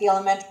Greek at the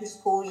elementary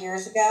school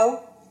years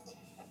ago,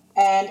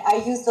 and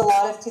I used a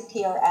lot of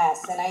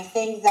TPRS, and I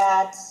think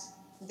that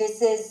this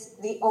is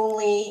the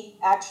only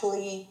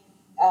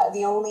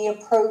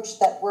approach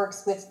that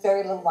works with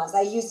very little ones.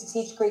 I used to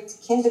teach Greek to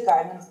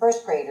kindergarten and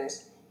first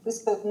graders who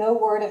spoke no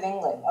word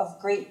of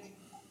Greek,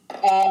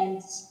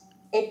 and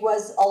it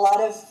was a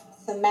lot of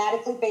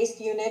thematically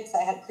based units.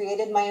 I had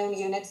created my own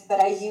units,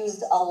 but I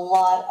used a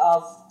lot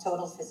of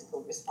total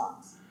physical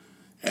response.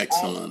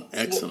 Excellent.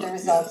 The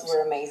results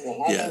were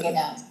amazing. I think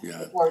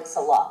it works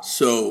a lot.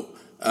 So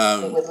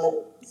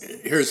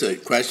here's a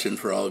question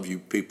for all of you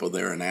people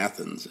there in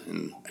Athens.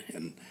 And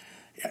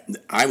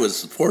I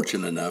was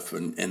fortunate enough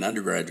in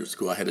undergraduate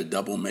school, I had a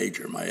double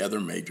major. My other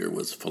major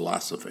was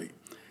philosophy.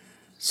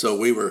 So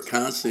we were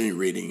constantly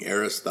reading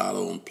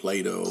Aristotle and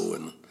Plato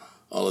and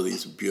all of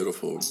these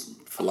beautiful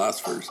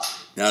philosophers.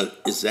 Now,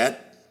 is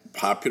that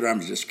popular? I'm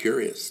just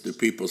curious. Do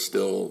people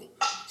still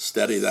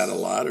study that a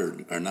lot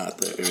or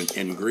not?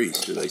 In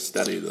Greece, do they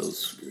study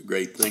those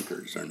great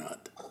thinkers or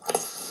not?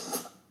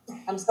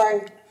 I'm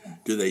sorry.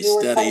 Do they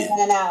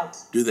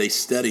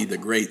study the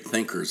great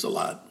thinkers a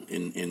lot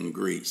in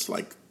Greece,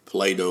 like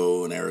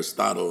Plato and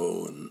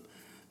Aristotle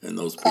and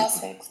those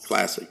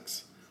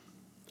classics?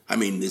 I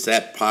mean, is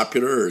that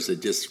popular, or is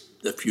it just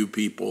a few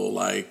people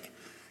like?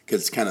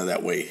 Because it's kind of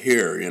that way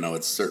here.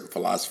 It's certain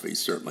philosophy,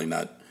 certainly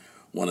not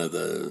one of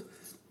the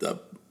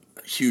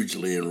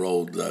hugely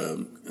enrolled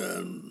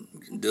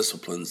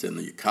disciplines in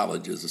the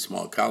colleges, the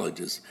small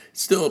colleges.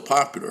 It's still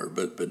popular,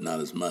 but not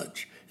as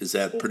much. Is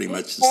that pretty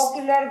much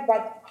popular?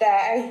 But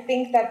I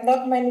think that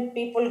not many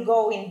people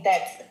go in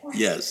depth.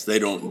 Yes, they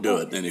don't do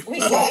it anymore.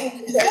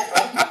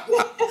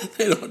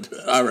 They don't do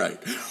it. All right.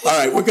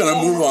 We're going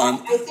to move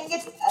on. I think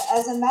it's,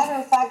 as a matter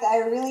of fact, I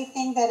really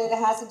think that it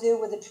has to do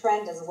with the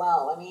trend as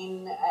well. I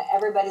mean,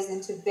 everybody's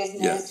into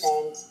business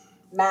and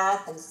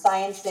math and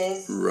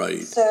sciences.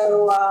 Right.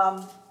 So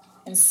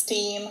And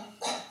steam.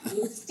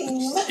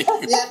 Steam.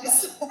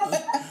 Yes.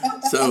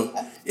 So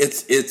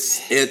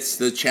it's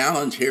the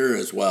challenge here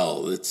as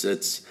well. It's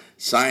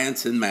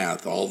science and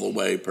math all the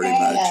way, pretty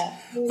much.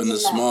 When the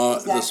small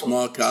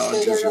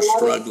colleges are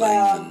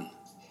struggling.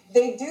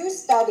 They do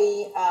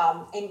study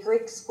in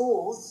Greek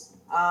schools,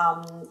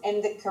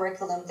 in the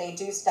curriculum, they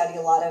do study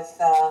a lot of,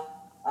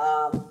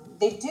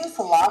 they do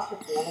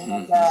philosophy, I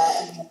mean,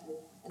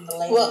 in the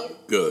late years.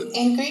 Good.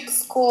 In Greek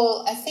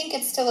school, I think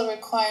it's still a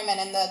requirement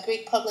in the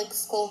Greek public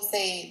schools.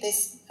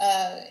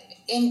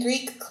 In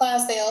Greek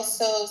class, they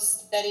also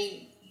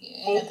study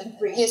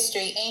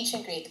history,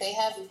 ancient Greek.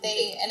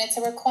 And it's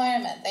a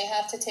requirement. They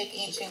have to take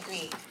ancient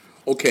Greek.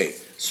 Okay,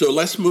 so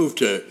let's move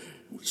to.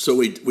 So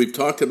we've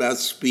talked about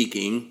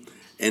speaking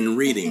and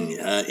reading.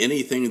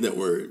 Anything that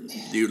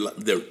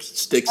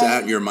sticks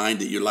out in your mind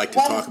that you'd like to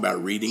talk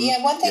about reading?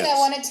 Yeah, one thing I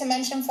wanted to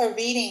mention for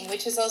reading,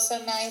 which is also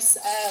nice,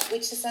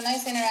 which is a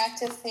nice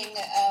interactive thing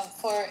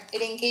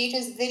it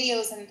engages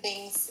videos and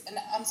things. And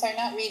I'm sorry,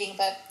 not reading,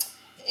 but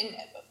in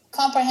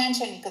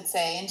comprehension, you could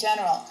say in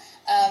general.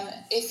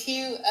 If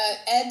you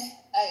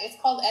it's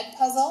called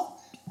Edpuzzle.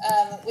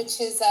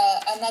 Which is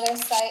another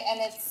site,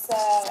 and it's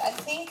I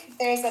think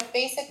there's a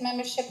basic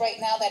membership right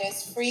now that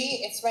is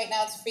free. It's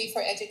free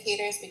for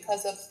educators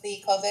because of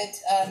the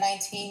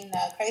COVID-19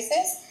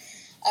 crisis.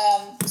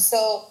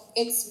 So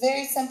it's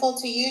very simple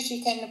to use.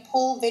 You can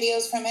pull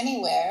videos from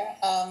anywhere,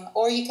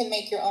 or you can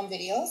make your own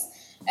videos,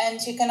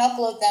 and you can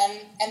upload them,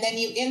 and then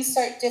you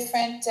insert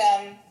different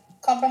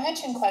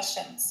comprehension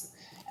questions.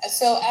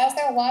 So as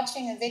they're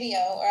watching a video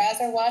or as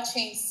they're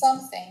watching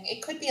something,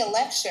 it could be a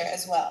lecture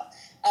as well.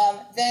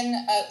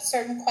 Then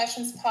certain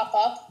questions pop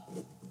up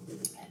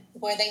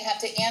where they have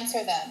to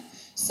answer them.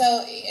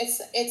 So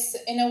it's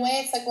in a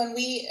way, it's like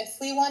if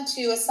we want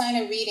to assign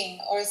a reading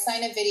or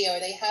assign a video,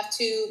 they have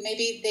to,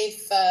 maybe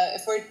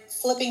if we're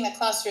flipping the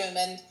classroom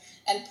and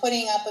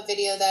putting up a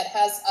video that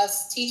has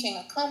us teaching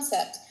a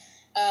concept,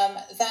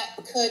 that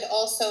could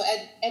also,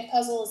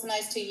 Edpuzzle is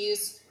nice to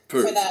use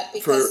for that,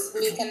 because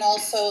we can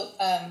also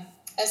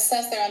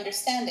assess their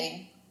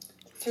understanding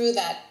through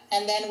that,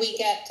 and then we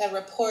get a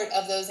report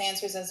of those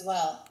answers as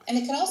well. And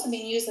it can also be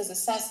used as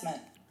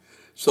assessment.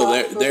 So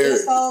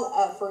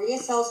for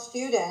ESL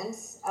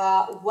students,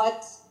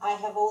 what I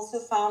have also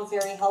found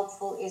very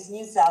helpful is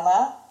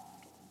Newsela.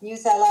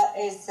 Newsela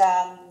is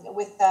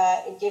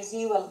it gives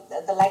you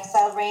the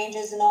lexile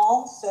ranges and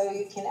all, so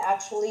you can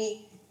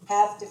actually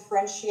have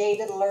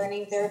differentiated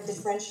learning there,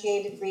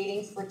 differentiated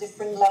reading for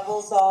different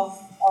levels of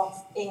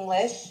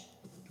English.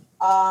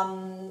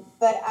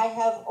 But I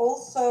have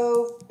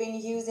also been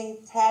using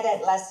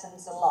TED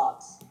lessons a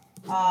lot,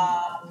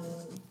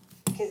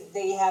 because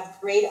they have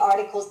great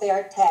articles. They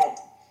are TED,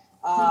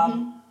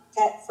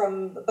 TED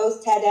from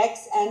both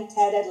TEDx and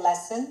TED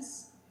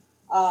lessons,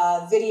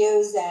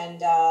 videos,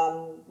 and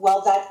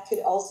that could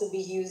also be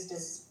used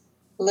as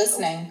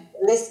listening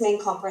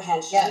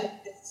comprehension.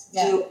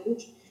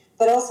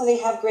 But also they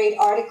have great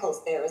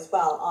articles there as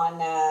well on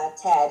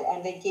TED,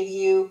 and they give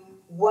you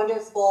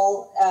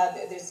wonderful,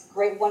 there's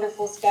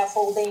wonderful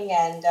scaffolding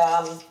and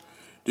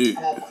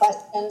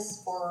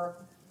questions for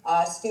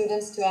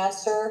students to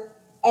answer,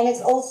 and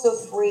it's also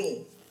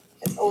free.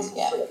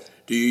 Free.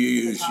 Do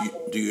you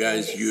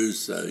guys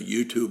use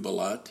YouTube a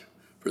lot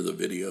for the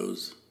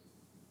videos?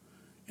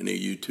 Any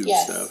YouTube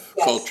stuff?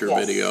 Culture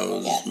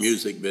videos,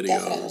 music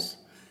videos.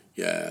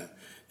 Definitely.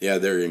 Yeah,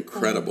 they're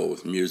incredible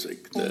with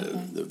music.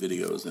 The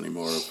videos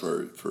anymore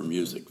for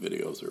music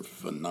videos are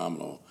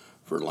phenomenal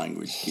for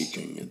language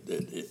teaching at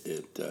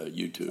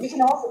YouTube.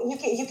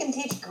 You can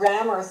teach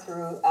grammar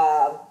through.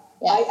 I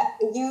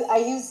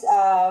use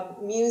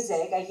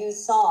music. I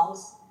use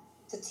songs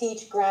to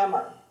teach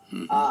grammar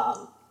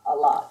a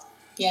lot.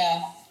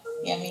 Yeah,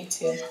 me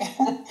too.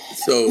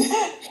 So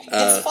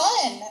it's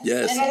fun.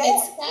 Yes, and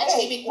it's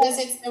catchy because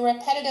it's the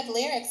repetitive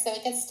lyrics, so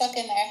it gets stuck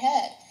in their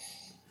head.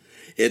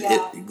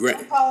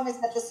 The problem is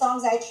that the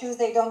songs I choose,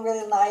 they don't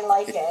really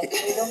like it.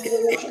 They don't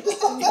really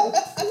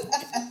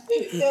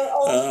they're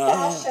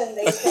old-fashioned,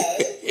 they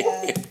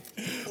say.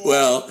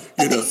 Well,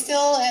 but they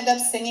still end up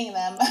singing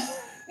them.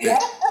 The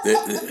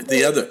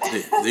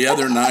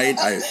other night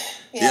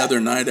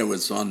I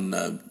was on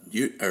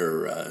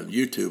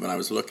YouTube, and I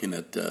was looking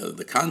at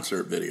the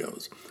concert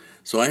videos.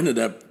 So I ended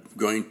up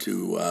going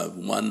to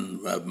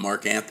one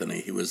Mark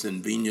Anthony. He was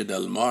in Viña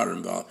del Mar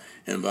in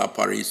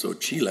Valparaiso,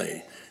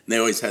 Chile. And they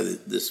always had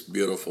this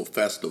beautiful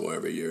festival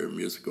every year,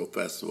 musical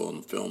festival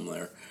and film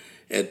there.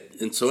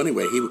 And so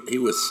anyway, he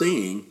was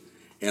singing,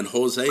 and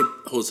Jose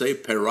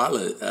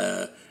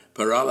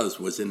Perales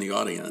was in the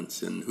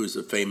audience, and who's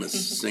a famous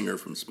singer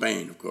from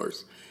Spain, of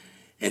course.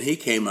 And he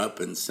came up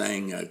and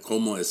sang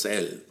Como es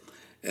él.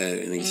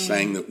 And he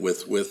sang that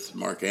with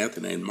Mark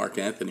Anthony, and Mark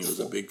Anthony was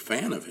a big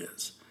fan of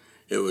his.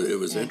 It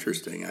was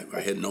interesting.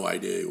 I had no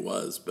idea he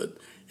was, but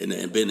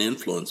and been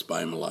influenced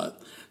by him a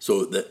lot.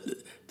 So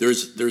that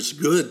there's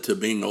good to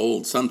being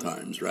old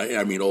sometimes, right?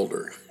 I mean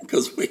older,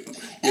 because we,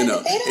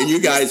 and you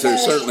guys are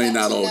certainly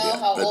not old yet.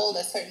 How old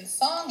a certain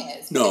song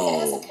is? No, if it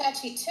has a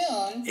catchy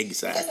tune,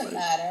 exactly. It doesn't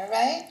matter,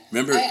 right?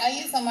 Remember, I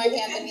use a Mark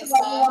Anthony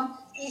song.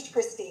 Teach,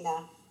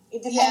 Christina.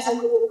 It depends on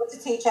what to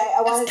teach.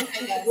 I wanted to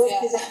teach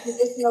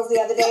musicals the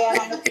other day,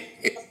 and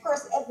of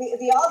course,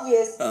 the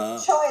obvious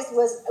choice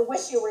was "I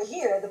Wish You Were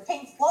Here," the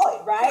Pink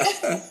Floyd, right?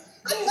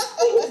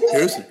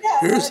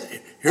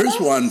 here's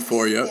one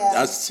for you. Yeah.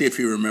 Let's see if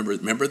you remember.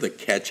 Remember the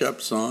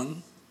Ketchup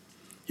song?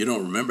 You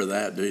don't remember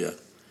that, do you?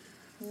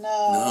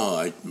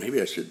 No.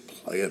 Maybe I should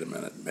play it a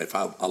minute. If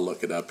I'll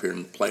look it up here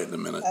and play it in a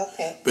minute.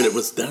 Okay. But it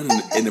was done,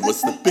 and it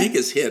was the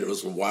biggest hit. It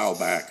was a while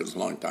back. It was a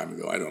long time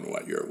ago. I don't know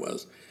what year it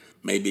was.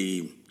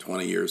 Maybe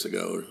 20 years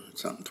ago or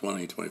something,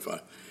 20,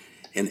 25.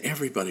 And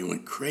everybody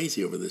went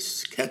crazy over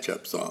this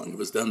Ketchup song. It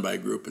was done by a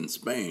group in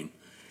Spain.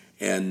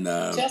 And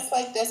just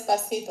like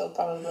Despacito,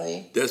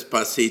 probably.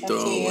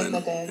 Despacito, and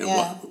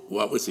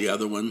what was the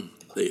other one?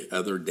 The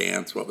other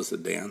dance. What was the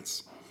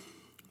dance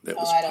that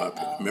was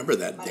popular? Remember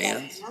that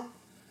dance?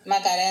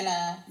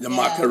 Macarena. The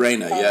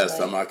Macarena, yes,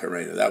 the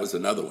Macarena. That was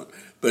another one.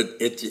 But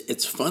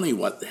it's funny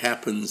what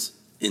happens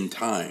in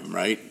time,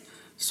 right?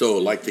 So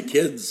like the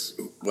kids,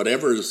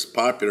 whatever's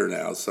popular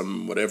now,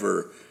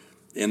 whatever,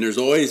 and there's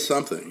always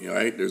something,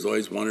 right? There's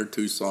always one or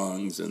two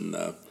songs,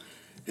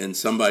 and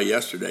somebody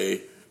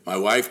yesterday, my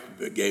wife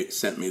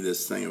sent me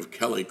this thing of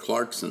Kelly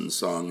Clarkson's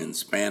song in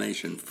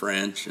Spanish and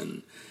French,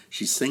 and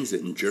she sings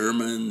it in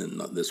German, and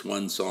this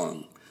one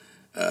song,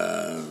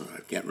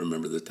 I can't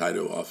remember the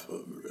title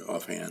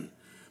offhand,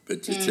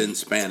 but it's in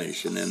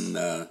Spanish, and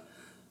then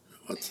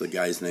what's the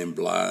guy's name?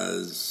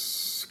 Blas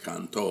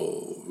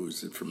Canto,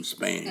 who's from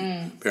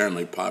Spain,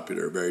 apparently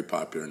popular, very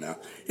popular now.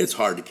 It's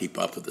hard to keep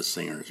up with the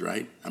singers,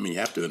 right? I mean, you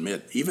have to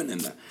admit, even in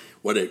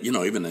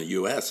even in the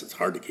U.S., it's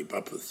hard to keep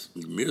up with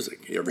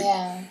music.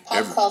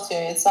 Pop culture,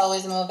 it's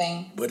always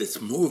moving. But it's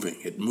moving.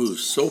 It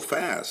moves so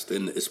fast,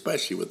 and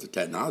especially with the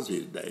technology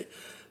today,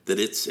 that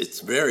it's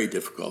very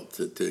difficult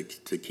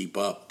to keep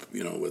up,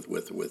 with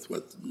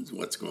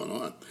what's going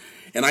on.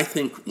 And I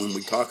think when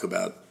we talk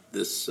about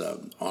this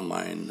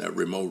online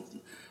remote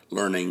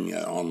learning,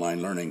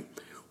 online learning,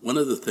 one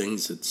of the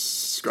things that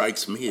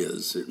strikes me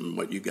is, and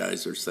what you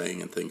guys are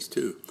saying and things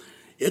too,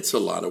 it's a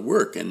lot of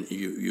work, and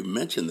you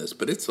mentioned this,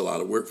 but it's a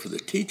lot of work for the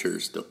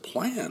teachers to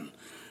plan.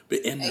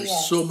 And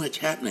there's so much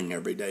happening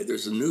every day.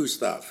 There's new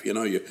stuff.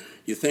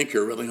 You think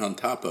you're really on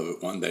top of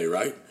it one day,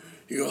 right?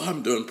 You go,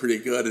 I'm doing pretty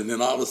good, and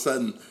then all of a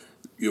sudden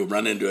you'll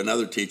run into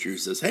another teacher who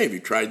says, hey, have you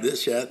tried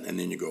this yet? And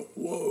then you go,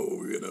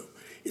 whoa,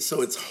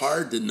 So it's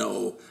hard to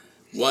know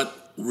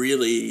what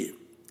really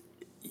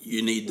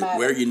you need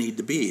where you need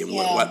to be and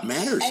what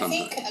matters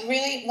sometimes. I think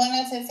really one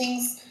of the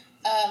things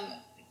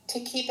to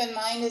keep in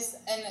mind is,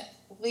 and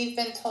we've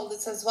been told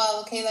this as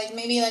well, okay, like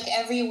maybe like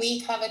every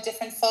week have a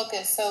different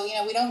focus. So,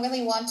 we don't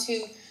really want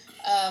to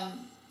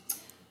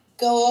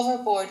go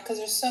overboard because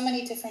there's so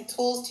many different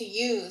tools to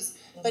use,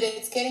 but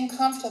it's getting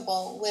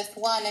comfortable with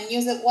one and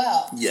use it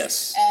well.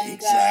 Yes,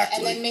 exactly.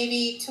 And then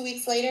maybe 2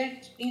 weeks later,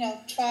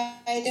 try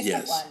a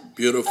different one.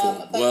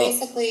 Beautiful. But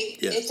basically,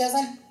 it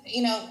doesn't,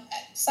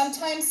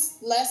 sometimes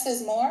less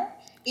is more.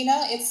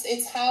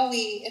 It's how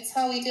we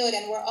do it,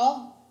 and we're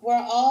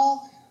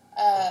all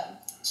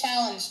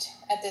challenged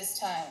at this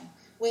time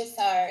with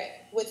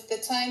the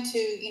time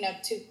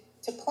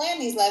to plan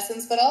these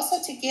lessons, but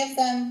also to give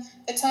them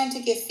the time to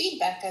give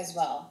feedback as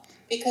well.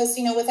 Because,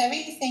 with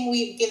everything,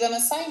 we give them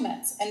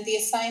assignments, and the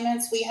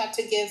assignments we have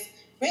to give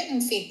written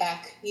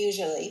feedback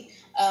usually.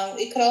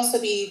 It could also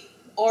be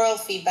oral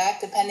feedback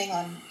depending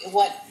on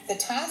what the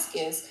task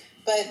is,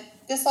 but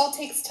this all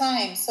takes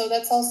time. So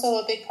that's also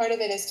a big part of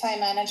it is time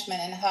management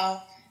and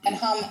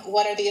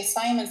what are the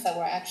assignments that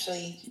we're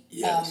actually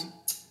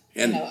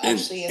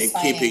actually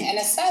assigning, and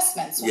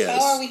assessments. Yes.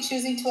 How are we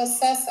choosing to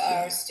assess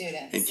our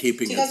students? And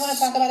keeping. Do you guys want to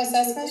talk about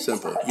assessments?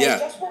 Simple. Yeah. I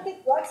just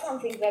wanted to add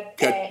something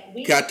that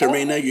we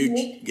Katerina, you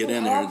need get to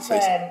in there and say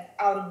have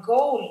our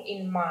goal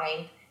in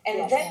mind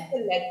and then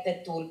select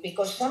the tool,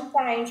 because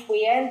sometimes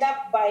we end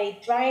up by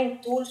trying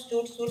tools,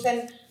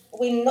 and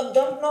we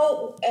don't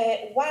know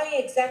why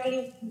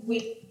exactly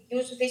we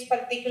use this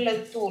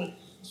particular tool.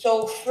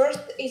 So first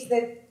is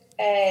the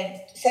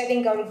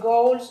setting our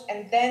goals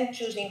and then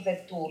choosing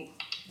the tool.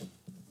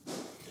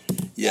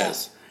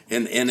 Yes.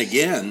 And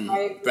again,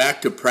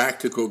 back to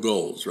practical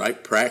goals,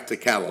 right?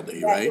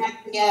 Practicality, right?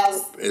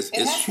 Yes. It's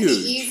has huge. To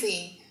be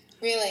easy.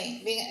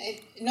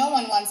 Really, no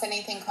one wants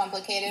anything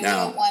complicated.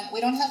 No.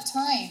 We don't have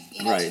time,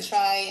 to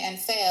try and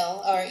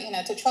fail or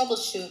to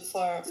troubleshoot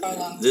for a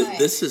long time.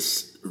 This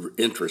is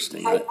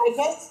interesting.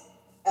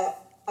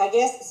 I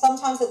guess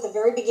sometimes at the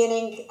very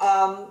beginning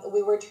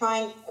we were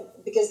trying,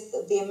 because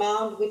the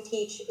amount we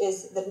teach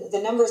is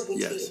the numbers we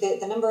teach,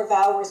 the number of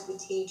hours we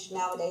teach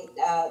nowadays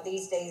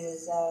these days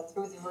is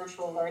through the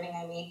virtual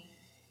learning.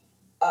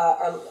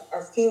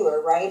 Are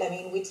fewer, right?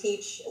 We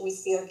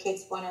see our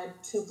kids 1 or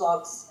 2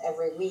 blocks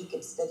every week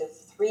instead of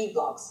 3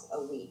 blocks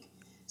a week.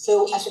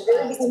 So at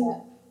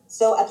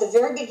the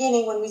very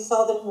beginning, when we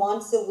saw them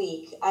once a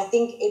week, I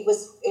think it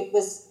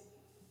was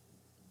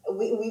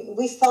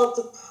we felt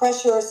the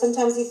pressure.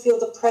 Sometimes you feel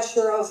the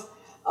pressure of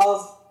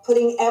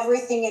putting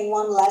everything in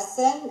one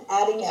lesson,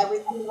 adding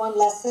everything in one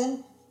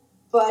lesson,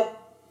 but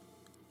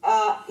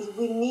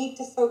we need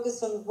to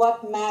focus on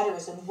what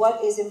matters and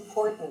what is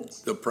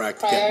important. The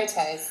practical.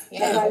 Prioritize.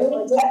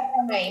 During that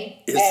time,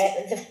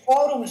 the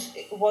forums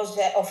was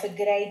of a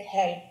great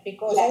help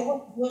because I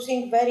was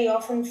using very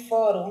often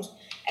forums,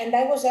 and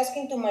I was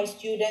asking to my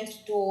students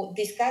to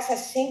discuss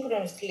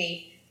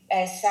asynchronously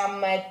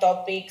some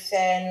topics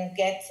and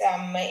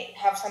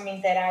have some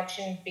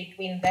interaction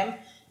between them.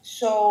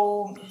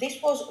 So this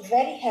was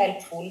very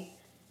helpful.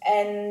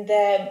 And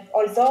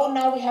although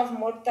now we have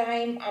more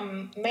time,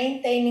 I'm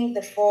maintaining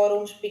the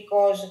forums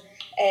because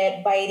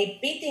by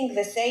repeating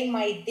the same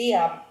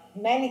idea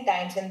many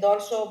times, and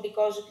also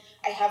because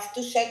I have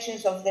two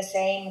sections of the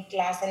same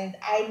class and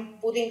I'm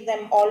putting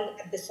them all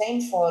at the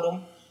same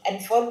forum,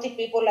 and 40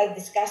 people are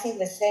discussing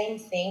the same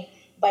thing,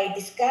 by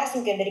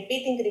discussing and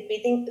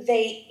repeating,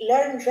 they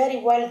learn very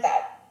well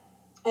that.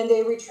 And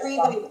they retrieve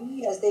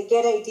ideas, they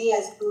get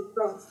ideas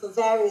from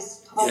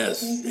various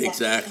topics. Yes,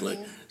 exactly.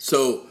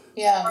 So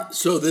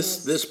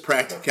this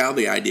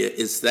practicality idea,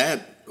 is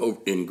that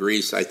in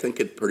Greece? I think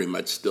it pretty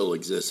much still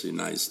exists in the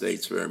United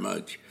States very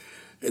much.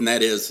 And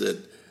that is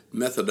that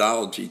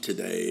methodology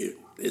today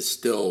is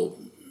still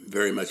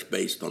very much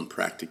based on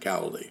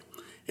practicality.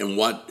 And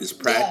what is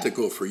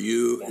practical for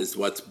you is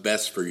what's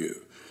best for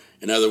you.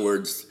 In other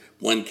words,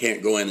 one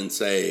can't go in and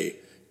say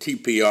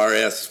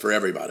TPRS for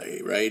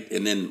everybody, right?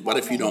 And then what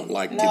if you don't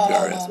like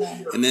TPRS?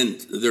 No. And then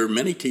there are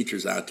many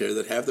teachers out there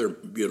that have their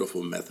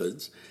beautiful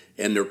methods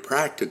and they're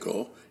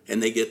practical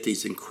and they get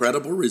these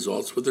incredible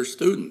results with their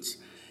students.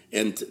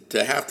 And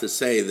to have to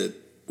say that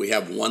we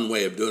have one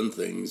way of doing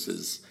things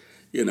is,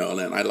 and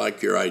I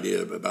like your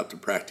idea about the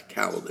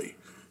practicality.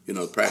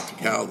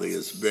 Practicality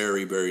is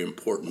very, very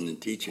important in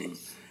teaching.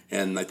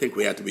 And I think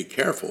we have to be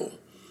careful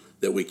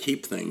that we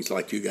keep things,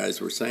 like you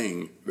guys were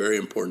saying, very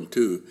important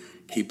too,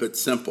 keep it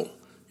simple.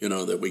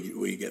 That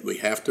we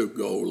have to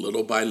go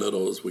little by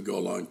little as we go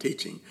along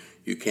teaching.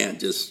 You can't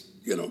just,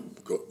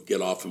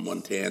 get off on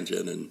one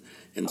tangent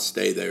and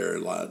stay there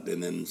a lot,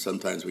 and then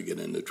sometimes we get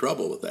into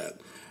trouble with that.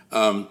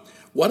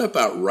 What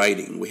about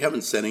writing? We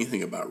haven't said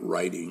anything about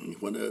writing.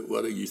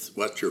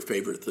 What's your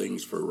favorite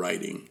things for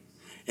writing?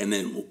 And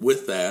then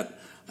with that,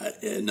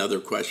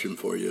 another question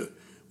for you.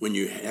 When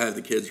you have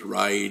the kids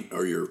write,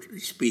 or you're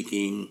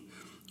speaking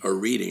or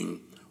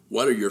reading,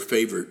 what are your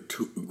favorite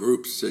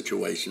group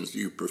situations? Do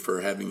you prefer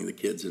having the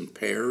kids in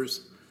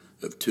pairs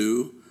of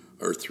 2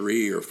 or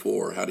 3 or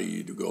 4? How do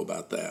you go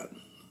about that?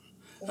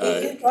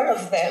 We do all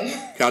of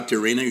them.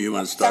 Katerina, you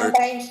want to start?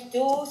 Sometimes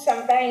 2,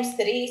 sometimes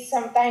 3,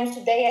 sometimes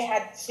today I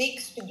had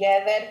 6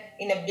 together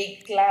in a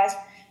big class,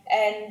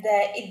 and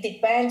it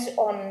depends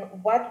on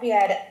what we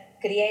are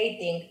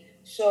creating.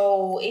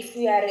 So if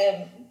we are,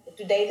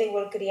 today they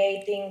were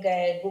creating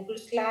Google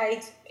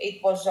Slides,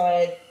 it was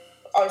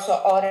also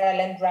oral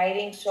and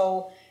writing,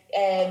 so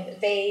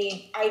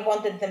I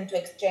wanted them to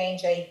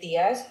exchange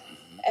ideas.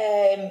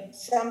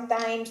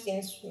 Sometimes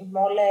in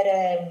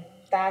smaller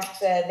tasks,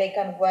 they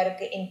can work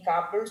in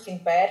couples, in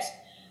pairs.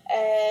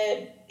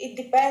 It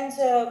depends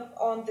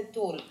on the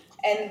tool.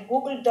 And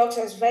Google Docs,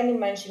 as Veni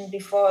mentioned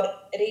before,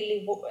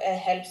 really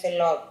helps a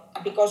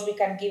lot because we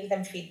can give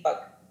them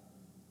feedback.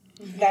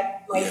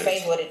 That's my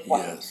favorite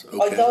one. Yes, okay.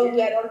 Although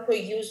we are also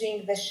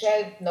using the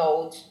shared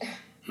notes.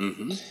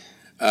 Mm-hmm.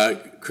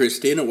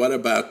 Christina, what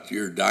about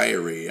your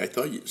diary? I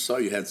saw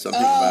you had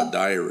something about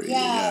diary.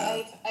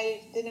 Yeah,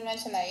 I didn't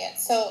mention that yet.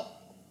 So,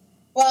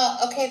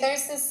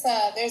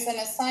 there's an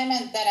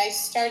assignment that I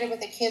started with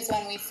the kids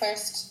when we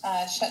first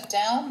shut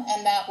down,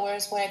 and that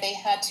was where they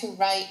had to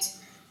write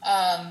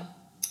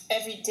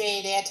every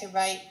day. They had to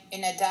write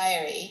in a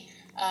diary,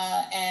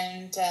 I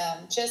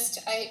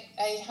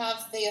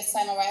have the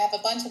assignment where I have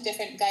a bunch of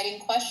different guiding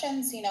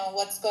questions.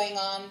 What's going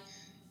on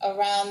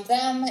around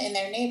them in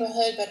their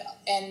neighborhood,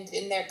 and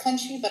in their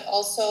country, but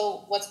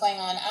also what's going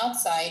on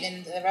outside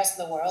in the rest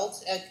of the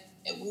world.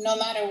 No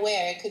matter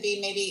where, it could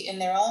be maybe in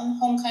their own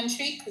home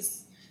country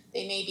because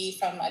they may be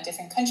from a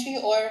different country,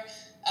 or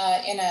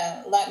in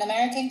a Latin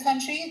American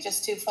country,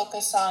 just to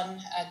focus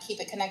on keep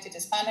it connected to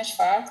Spanish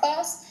for our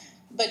class.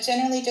 But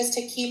generally, just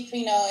to keep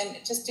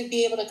and just to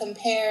be able to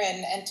compare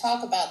and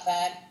talk about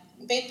that,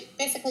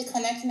 basically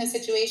connecting the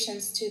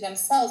situations to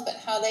themselves, but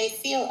how they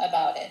feel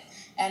about it.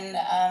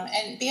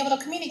 And be able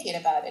to communicate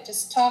about it.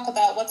 Just talk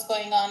about what's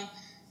going on,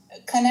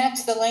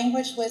 connect the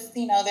language with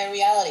their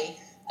reality,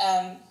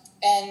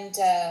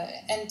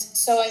 and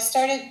so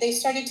they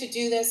started to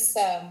do this.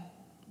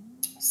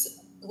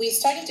 We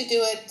started to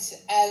do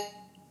it as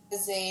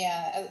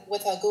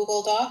with a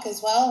Google Doc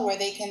as well, where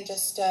they can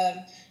just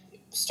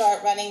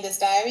start running this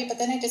diary. But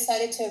then I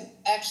decided to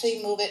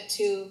actually move it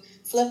to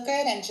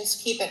Flipgrid and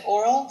just keep it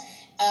oral.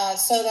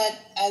 So that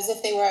as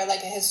if they were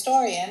like a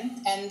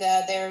historian, and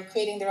they're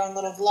creating their own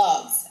little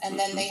vlogs, and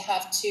then they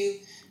have to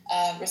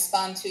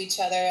respond to each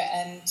other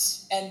and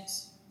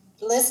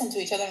listen to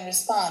each other and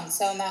respond.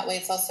 So in that way,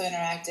 it's also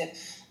interactive.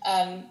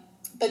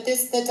 But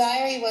the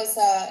diary was,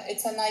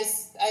 it's a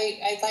nice,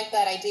 I like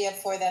that idea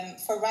for them,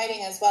 for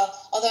writing as well.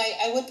 Although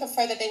I would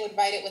prefer that they would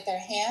write it with their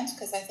hand,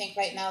 because I think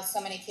right now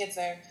so many kids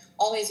are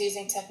always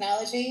using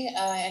technology,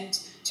 and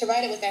to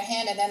write it with their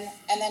hand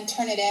and then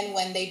turn it in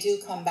when they do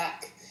come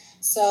back.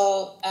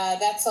 So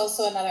that's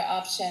also another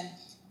option.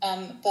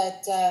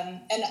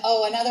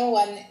 Another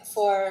one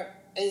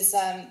is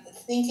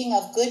thinking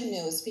of good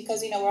news,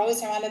 because, we're always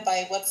surrounded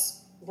by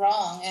what's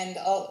wrong, and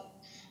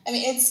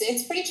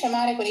it's pretty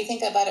traumatic when you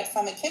think about it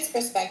from a kid's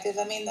perspective.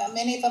 I mean,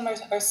 many of them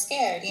are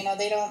scared.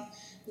 They don't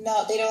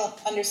know, they don't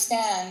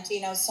understand,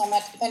 so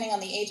much, depending on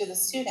the age of the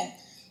student.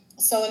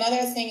 So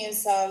another thing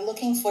is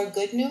looking for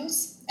good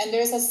news. And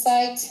there's a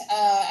site,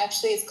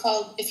 actually, it's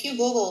called, if you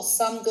Google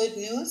Some Good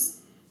News,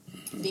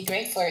 it'd be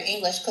great for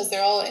English because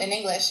they're all in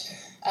English.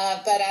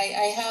 But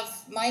I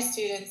have my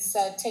students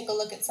take a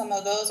look at some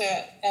of those,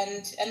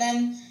 and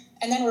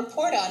then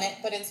report on it,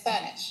 but in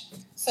Spanish.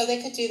 So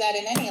they could do that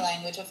in any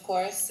language, of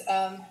course.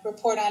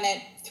 Report on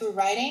it through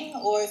writing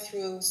or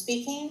through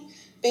speaking,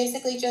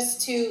 basically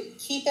just to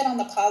keep it on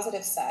the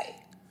positive side.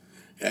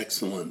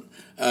 Excellent.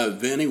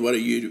 Vanny, what do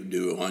you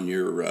do on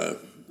your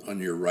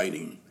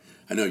writing?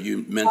 I know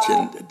you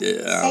mentioned.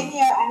 Same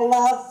here.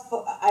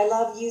 I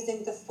love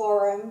using the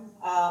forum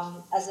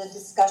as a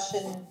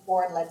discussion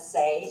board, let's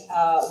say,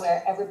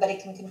 where everybody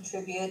can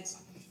contribute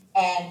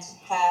and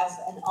have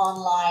an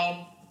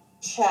online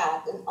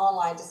chat, an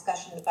online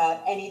discussion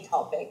about any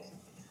topic.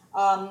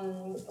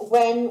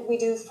 When we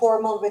do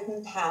formal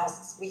written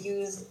tasks, we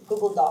use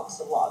Google Docs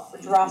a lot for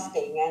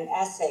drafting and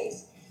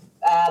essays.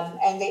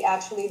 And they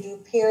actually do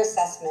peer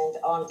assessment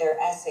on their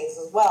essays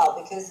as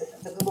well, because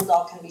the Google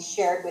Doc can be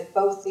shared with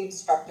both the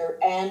instructor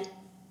and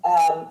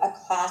a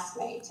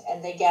classmate,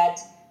 and they get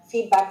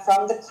feedback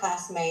from the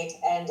classmate.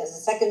 And as a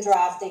second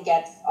draft, they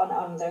get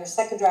on their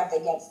second draft,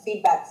 they get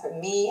feedback from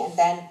me, and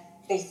then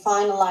they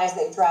finalize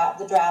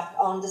the draft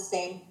on the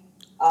same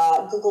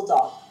Google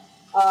Doc.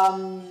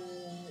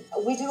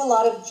 We do a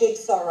lot of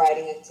jigsaw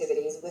writing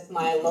activities with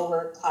my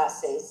lower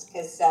classes,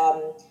 because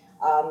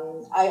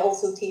I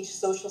also teach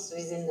social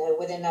studies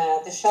within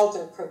the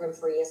shelter program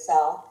for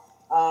ESL,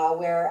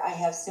 where I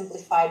have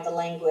simplified the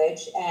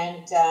language.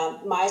 And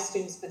my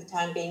students, for the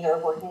time being, are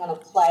working on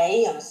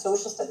a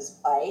social studies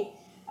play.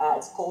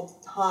 It's called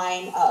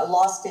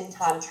Lost in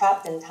Time,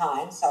 Trapped in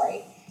Time,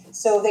 sorry.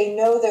 So they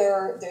know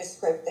their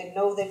script, they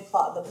know the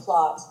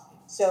plot.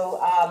 So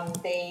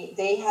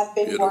they have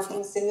been Beautiful.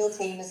 working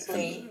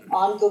simultaneously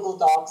on Google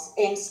Docs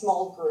in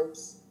small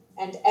groups.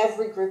 And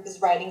every group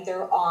is writing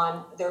their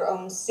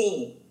own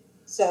scene.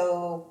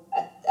 So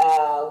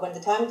when the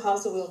time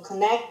comes, we'll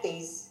connect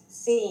these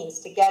scenes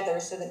together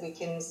so that we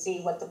can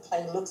see what the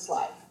play looks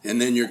like.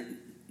 And then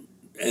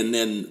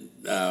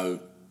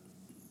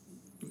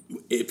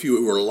if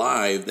you were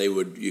live, you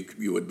would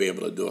be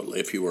able to do it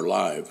if you were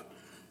live.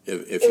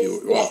 If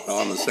you were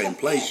on the same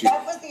place,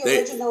 that was the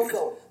original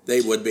goal. They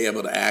would be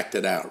able to act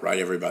it out, right?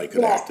 Everybody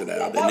could act it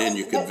out, and then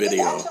you could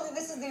video.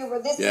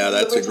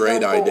 That's a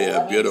great idea.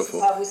 Goal. Beautiful.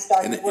 This is how we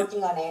started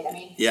working on it. At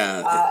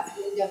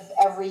the end of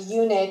every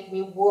unit,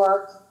 we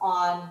work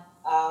on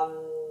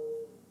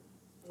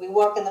the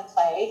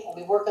play,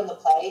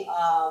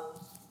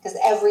 because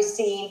every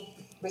scene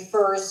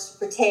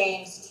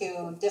pertains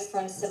to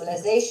different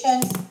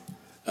civilizations.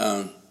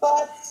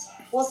 But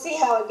we'll see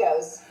how it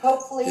goes.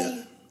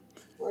 Hopefully,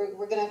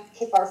 we're going to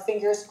keep our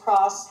fingers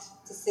crossed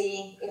to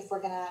see if we're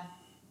going to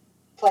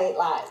play it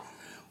live.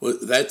 Well,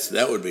 that's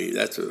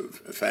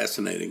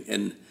fascinating.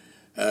 And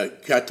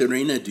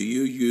Katerina, do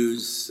you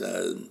use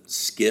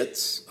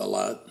skits a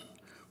lot,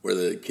 where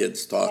the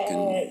kids talk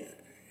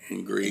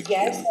in Greek?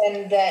 Yes,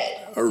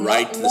 or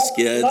write the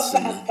skits.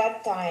 Not at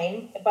that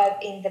time,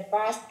 but in the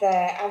past,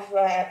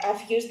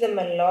 I've used them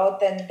a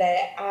lot, and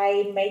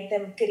I made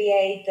them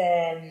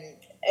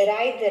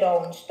write their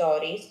own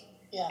stories.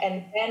 Yeah.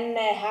 And then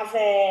have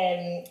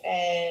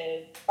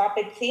a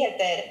puppet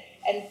theater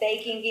and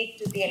taking it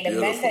to the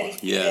elementary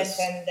students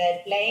and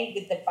playing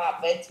with the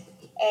puppets.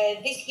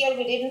 This year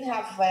we didn't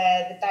have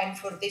the time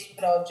for this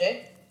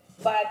project,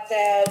 but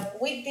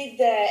we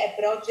did a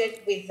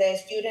project with the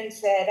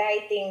students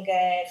writing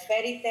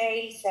fairy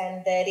tales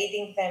and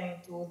reading them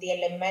to the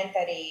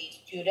elementary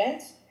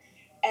students.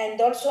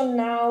 And also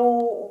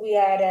now we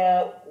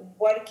are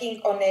working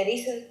on a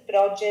research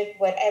project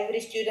where every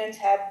student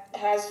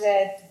has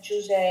to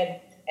choose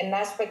an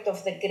aspect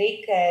of the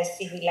Greek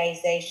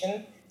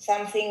civilization,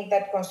 something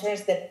that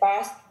concerns the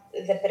past,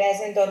 the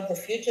present, or the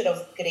future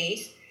of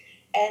Greece,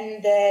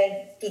 and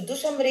to do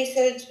some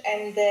research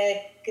and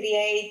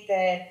create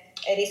a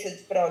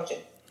research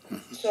project.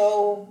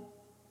 So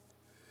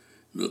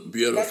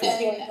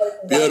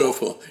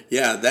beautiful.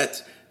 Yeah,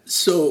 that's.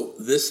 So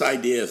this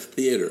idea of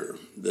theater,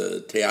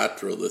 the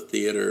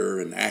theater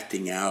and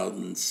acting out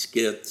and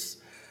skits,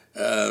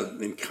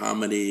 and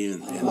comedy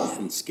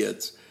and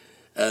skits,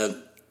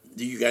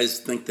 do you guys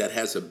think that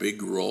has a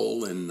big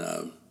role in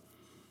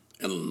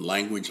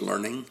language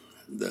learning,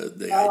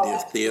 the idea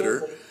of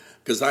theater?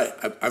 Because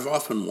I've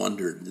often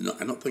wondered,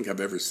 I don't think I've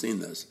ever seen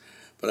this,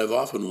 but I've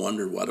often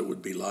wondered what it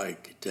would be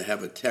like to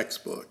have a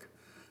textbook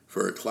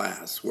for a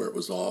class where it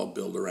was all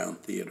built around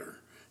theater.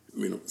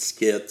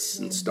 Skits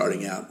and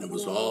starting out, and it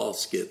was all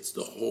skits,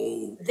 the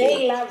whole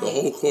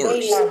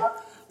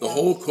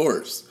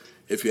course.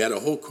 If you had a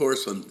whole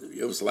course on,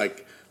 it was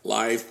like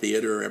live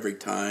theater every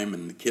time,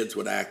 and the kids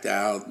would act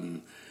out.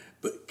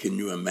 But can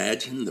you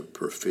imagine the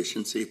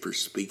proficiency for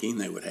speaking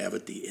they would have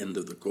at the end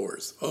of the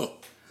course?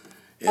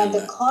 And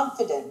the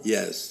confidence.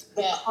 Yes.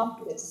 The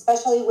confidence,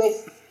 especially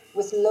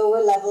with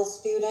lower level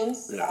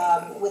students,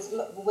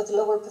 with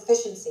lower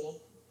proficiency,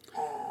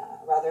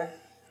 rather.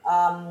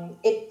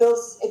 It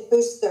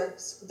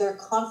boosts their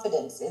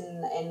confidence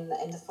in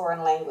the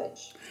foreign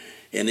language.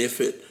 And if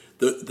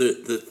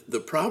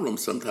the problem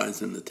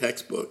sometimes in the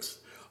textbooks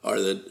are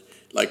that,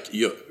 like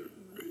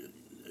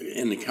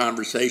in the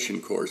conversation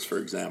course, for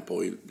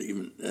example,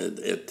 even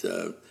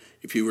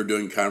if you were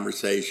doing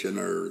conversation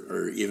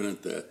or even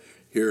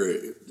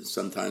here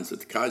sometimes at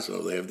the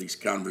Kaiser, they have these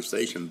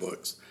conversation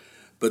books,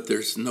 but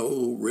there's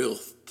no real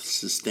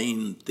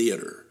sustained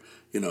theater,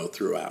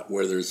 throughout,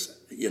 where there's,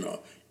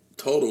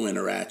 total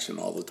interaction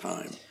all the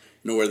time,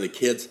 where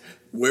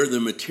the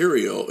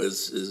material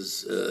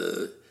is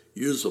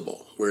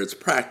usable, where it's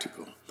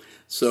practical.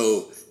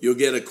 So you'll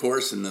get a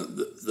course and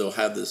they'll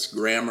have this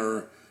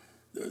grammar,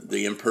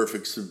 the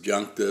imperfect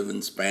subjunctive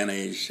in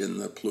Spanish and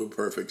the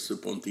pluperfect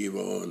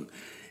subjuntivo,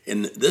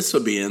 and this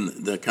will be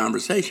in the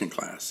conversation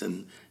class.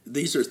 And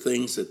these are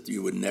things that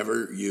you would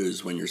never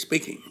use when you're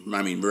speaking.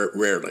 I mean,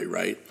 rarely,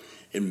 right?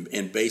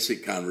 In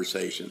basic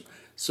conversation.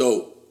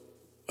 So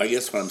I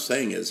guess what I'm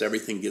saying is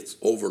everything gets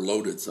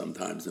overloaded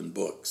sometimes in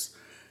books.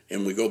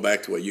 And we go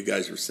back to what you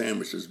guys were saying,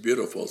 which is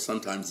beautiful.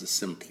 Sometimes the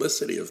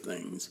simplicity of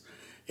things,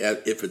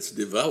 if it's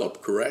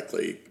developed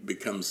correctly,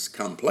 becomes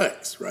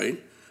complex,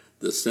 right?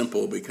 The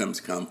simple becomes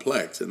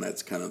complex, and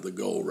that's kind of the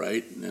goal,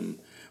 right? And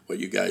what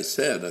you guys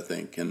said, I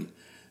think. And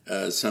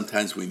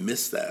sometimes we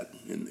miss that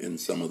in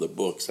some of the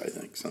books, I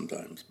think,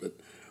 sometimes. But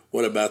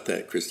what about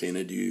that,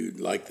 Christina? Do you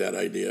like that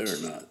idea or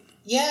not?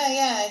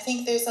 Yeah. I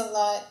think there's a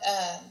lot.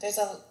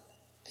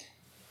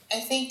 I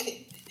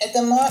think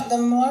the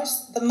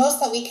most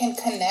that we can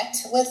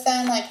connect with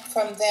them, like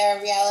from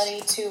their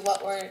reality to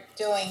what we're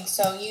doing.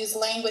 So use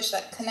language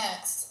that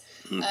connects.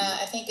 Mm-hmm.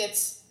 I think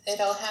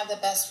it'll have the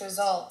best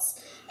results.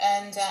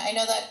 And I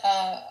know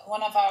that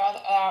one of our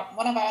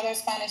other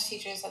Spanish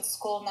teachers at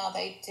school now,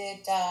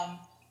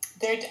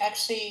 they're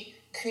actually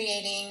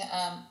creating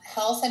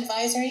health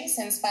advisories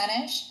in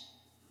Spanish.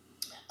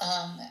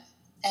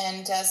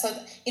 So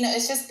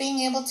it's just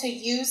being able to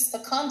use the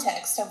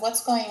context of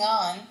what's going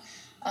on.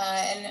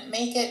 And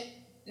make it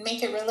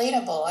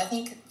relatable. I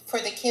think for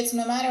the kids,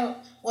 no matter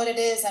what it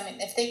is, I mean,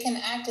 if they can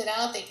act it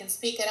out, they can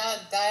speak it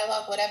out,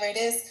 dialogue, whatever it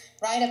is,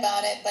 write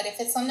about it. But if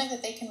it's something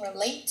that they can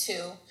relate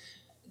to,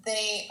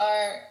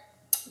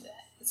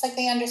 it's like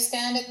they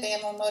understand it, they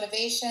have more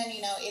motivation.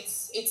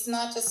 It's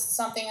not just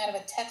something out of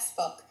a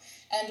textbook.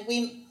 And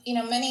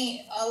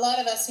a lot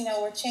of us,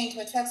 we're chained to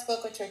a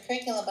textbook or to a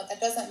curriculum, but that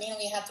doesn't mean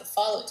we have to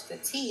follow it to the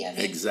T. I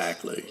mean,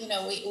 exactly.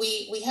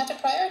 We have to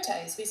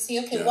prioritize. We see,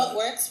 what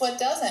works, what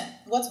doesn't,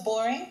 what's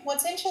boring,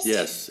 what's interesting.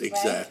 Yes,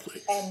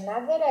 exactly. Right?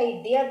 Another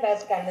idea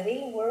that can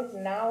really work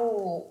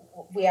now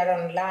we are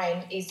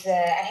online is,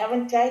 I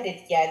haven't tried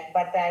it yet,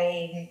 but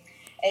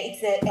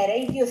it's a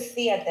radio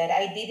theater.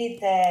 I did it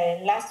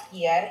last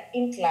year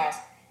in class.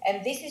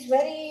 And this is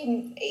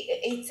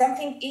it's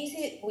something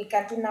easy we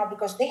can do now,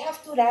 because they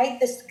have to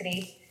write the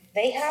script,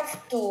 they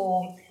have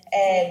to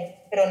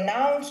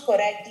pronounce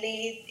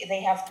correctly, they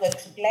have to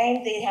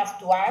explain, they have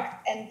to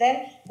act, and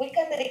then we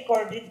can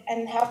record it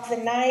and have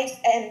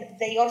and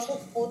they also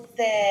put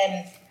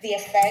the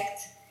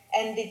effects,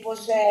 and it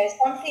was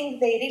something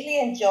they really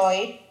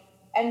enjoyed,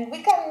 and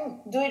we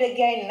can do it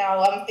again now.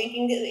 I'm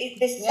thinking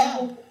this is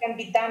something that can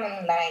be done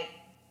online.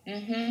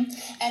 Mm-hmm.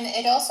 And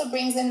it also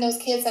brings in those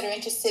kids that are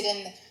interested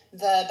in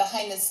the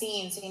behind the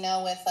scenes,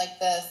 with like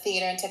the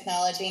theater and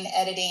technology and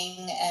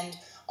editing and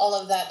all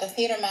of that, the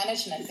theater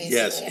management, basically.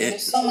 Yes,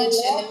 there's so much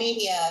in the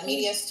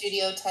media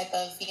studio type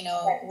of,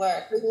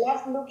 work. We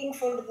love looking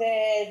for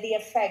the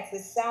effects, the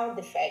sound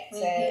effects.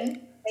 Mm-hmm.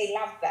 They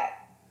love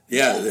that.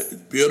 Yeah, yes.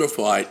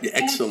 Beautiful idea.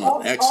 Excellent. All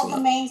the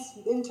mains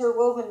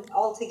interwoven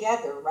all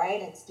together,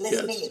 right? It's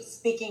listening, it's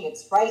speaking,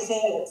 it's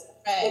writing,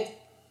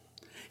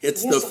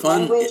 it's the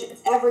fun.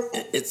 It's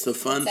everything. It's the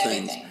fun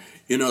things.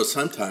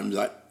 Sometimes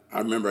I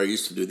remember I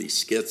used to do these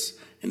skits,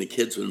 and the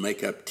kids would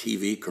make up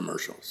TV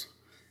commercials.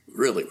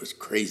 Really, it was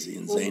crazy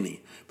and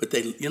zany. But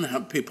they,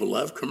 how people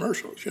love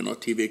commercials.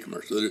 TV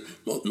commercials.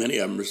 Many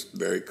of them are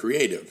very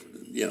creative.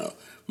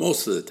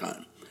 Most of the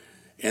time,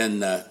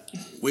 and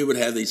we would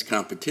have these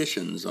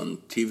competitions on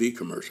TV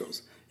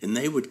commercials, and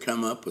they would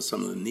come up with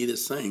some of the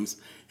neatest things,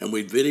 and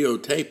we'd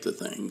videotape the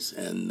things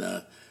and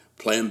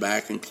play them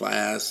back in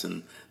class,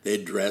 and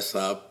they'd dress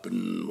up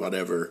and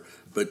whatever.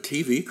 But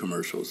TV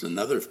commercials,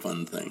 another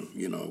fun thing,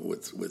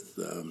 with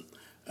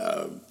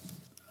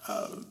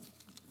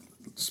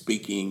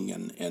speaking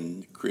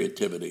and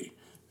creativity.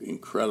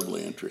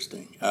 incredibly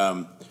interesting.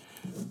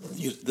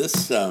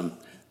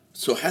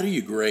 So how do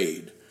you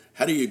grade?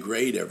 How do you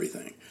grade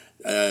everything?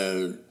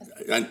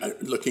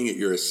 Looking at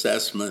your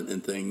assessment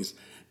and things,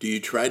 do you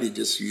try to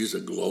just use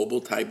a global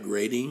type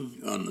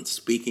grading on the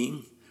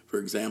speaking, for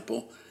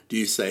example? Do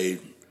you say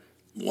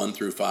 1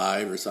 through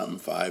 5 or something?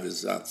 5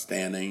 is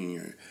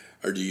outstanding,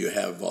 or do you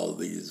have all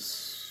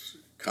these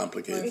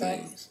complicated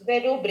things? The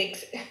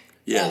rubrics.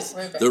 Yes,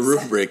 the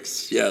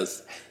rubrics.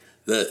 Yes,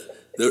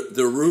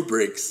 the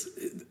rubrics.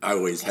 I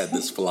always had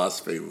this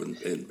philosophy when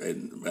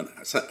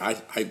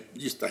I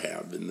used to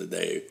have in the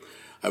day.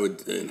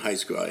 In high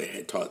school, I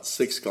had taught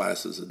 6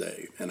 classes a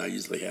day, and I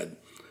usually had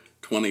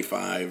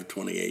 25,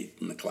 28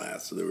 in the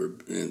class. So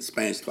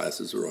Spanish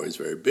classes were always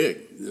very big.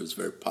 It was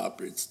very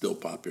popular. It's still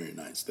popular in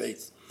the United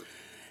States.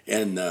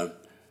 And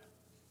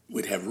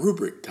we'd have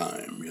rubric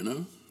time,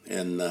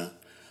 And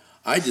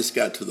I just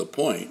got to the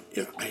point,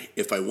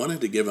 if I wanted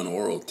to give an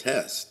oral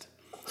test,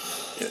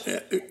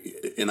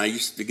 and I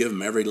used to give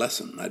them every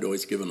lesson, I'd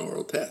always give an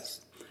oral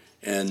test.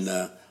 And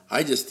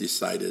I just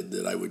decided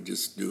that I would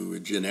just do a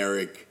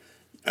generic,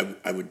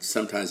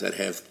 sometimes I'd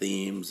have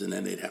themes, and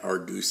then or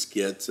do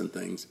skits and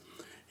things.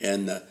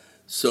 And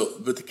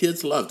but the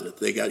kids loved it.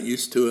 They got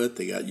used to it.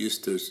 They got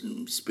used to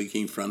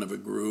speaking in front of a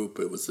group.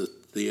 It was a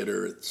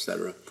theater,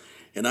 etc.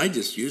 And I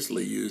just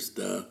usually used,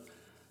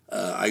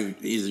 I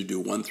either do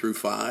 1 through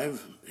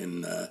 5,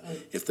 and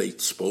if they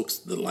spoke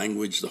the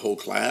language, the whole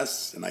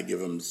class, and I give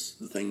them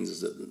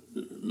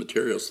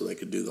material so they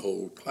could do the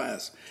whole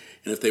class.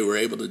 And if they were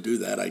able to do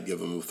that, I'd give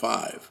them a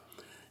 5.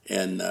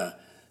 And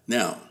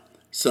now,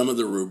 some of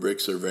the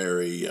rubrics are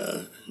very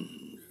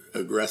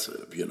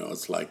aggressive.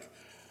 It's like,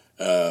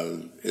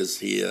 is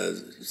he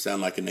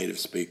sound like a native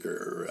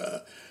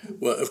speaker?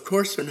 Well, of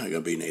course they're not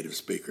going to be native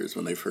speakers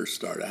when they first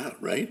start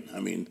out, right? I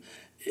mean,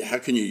 how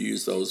can you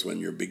use those when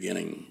you're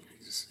beginning?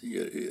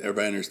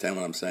 Everybody understand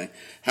what I'm saying?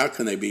 How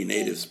can they be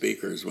native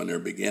speakers when they're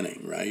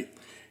beginning, right?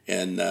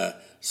 And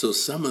so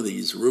some of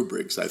these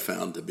rubrics I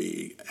found to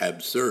be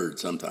absurd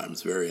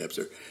sometimes, very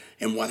absurd.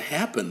 And what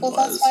happened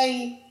was...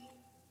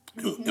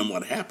 And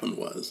what happened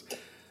was,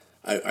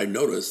 I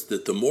noticed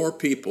that the more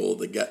people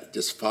that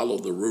just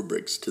followed the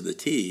rubrics to the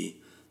T,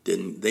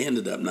 they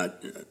ended up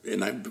not,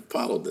 and I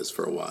followed this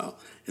for a while,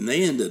 and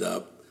they ended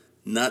up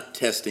not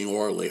testing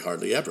orally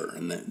hardly ever.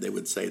 And they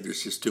would say,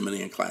 there's just too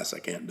many in class, I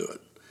can't do it.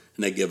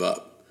 And they give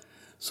up.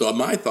 So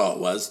my thought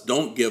was,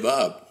 don't give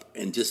up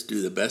and just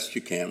do the best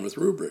you can with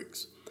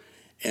rubrics.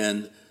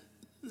 And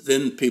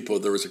then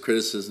there was a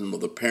criticism, well,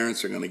 the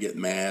parents are going to get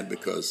mad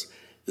because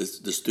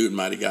the student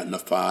might have gotten a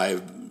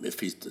 5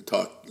 if he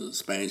talked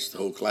Spanish the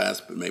whole class,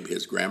 but maybe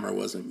his grammar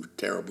wasn't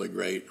terribly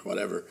great,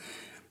 whatever.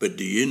 But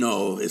do you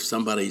know if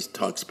somebody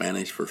talks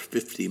Spanish for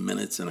 50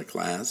 minutes in a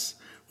class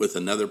with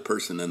another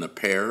person in a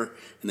pair,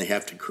 and they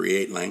have to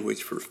create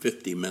language for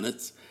 50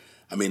 minutes?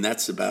 I mean,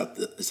 that's about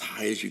as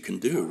high as you can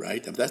do,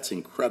 right? That's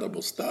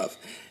incredible stuff.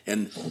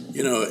 And,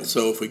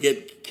 so if we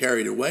get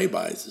carried away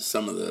by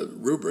some of the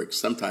rubrics,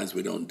 sometimes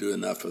we don't do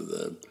enough of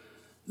the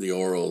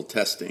oral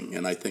testing,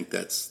 and I think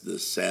that's the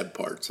sad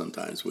part.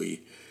 Sometimes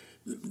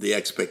the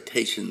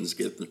expectations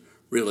get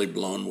really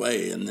blown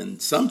away, and then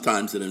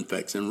sometimes it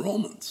affects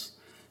enrollments,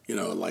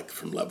 like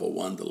from level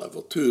 1 to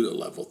level 2 to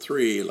level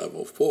 3,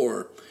 level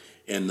 4,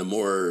 and the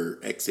more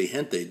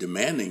exigente,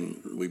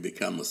 demanding we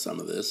become with some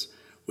of this,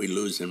 we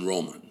lose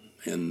enrollment.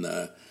 And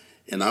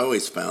I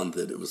always found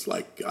that it was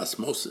like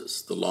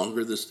osmosis. The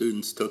longer the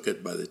students took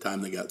it, by the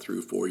time they got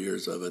through 4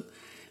 years of it,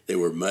 they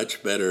were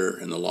much better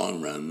in the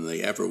long run than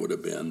they ever would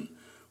have been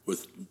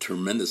with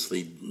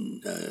tremendously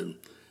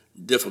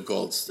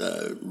difficult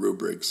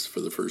rubrics for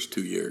the first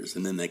 2 years,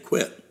 and then they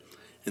quit.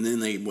 And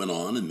then they went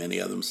on, and many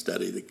of them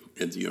studied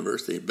at the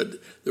university. But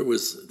there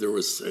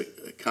was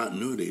a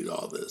continuity to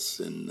all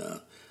this, and I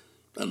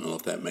don't know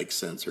if that makes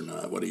sense or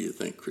not. What do you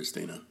think,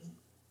 Christina?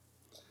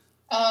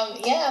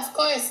 Yeah, of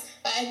course.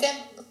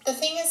 The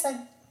thing is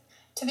that,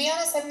 to be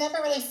honest, I've never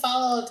really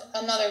followed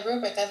another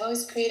rubric. I've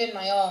always created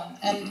my own.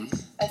 And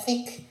I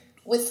think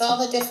with all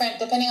the different,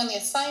 depending on the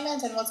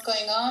assignment and what's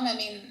going on, I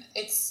mean,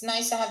 it's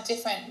nice to have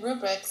different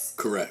rubrics.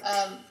 Correct.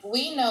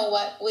 We know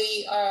what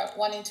we are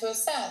wanting to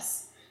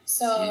assess.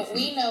 So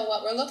we know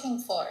what we're looking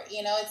for.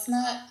 It's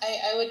not,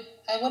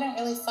 I wouldn't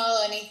really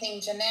follow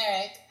anything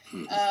generic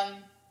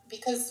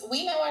because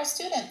we know our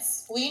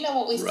students. We know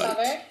what we've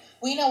covered.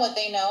 We know what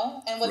they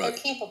know and what they're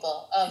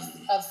capable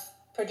of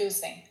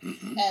producing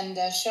and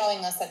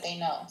showing us that they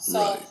know.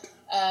 So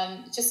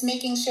just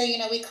making sure,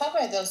 we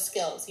cover those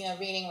skills,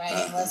 reading,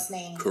 writing,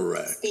 listening,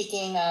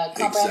 speaking,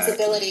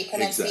 comprehensibility,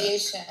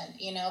 pronunciation,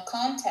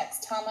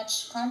 context, how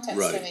much context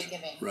are they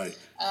giving? Right.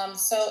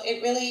 So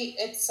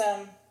it's,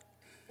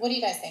 what do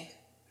you guys think?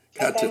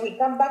 And we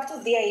come back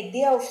to the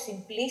idea of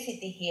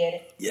simplicity here.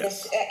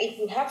 Yes. If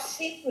we have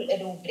simple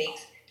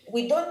rubrics,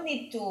 we don't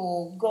need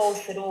to go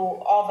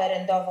through over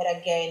and over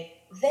again.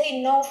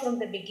 They know from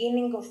the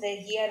beginning of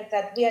the year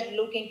that we are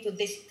looking to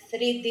these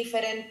 3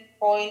 different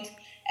points,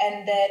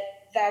 and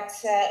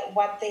that's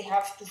what they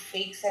have to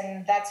fix,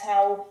 and that's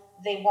how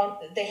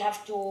they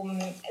have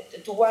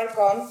to work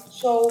on.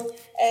 So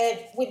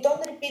we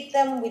don't repeat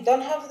them. We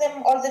don't have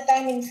them all the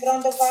time in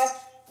front of us.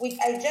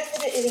 I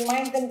just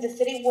remind them the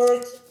 3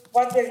 words,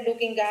 what they're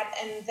looking at,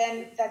 and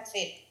then that's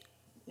it.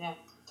 Yeah.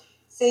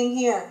 Same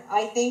here.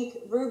 I think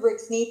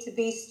rubrics need to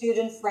be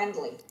student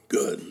friendly.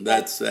 Good.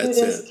 That's students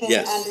it. Can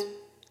yes.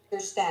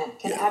 Understand,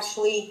 can yes.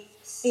 actually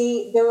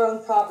see their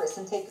own progress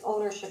and take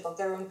ownership of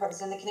their own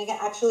progress, and they can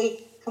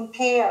actually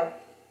compare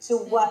to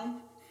what,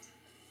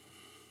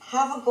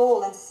 have a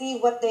goal and see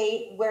where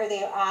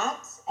they're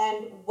at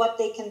and what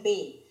they can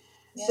be.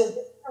 Yeah. So that's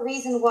the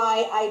reason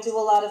why I do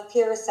a lot of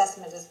peer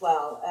assessment as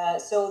well.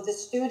 So the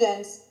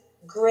students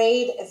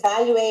grade,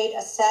 evaluate,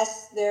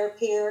 assess their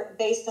peer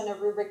based on a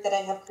rubric that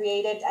I have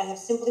created. I have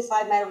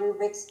simplified my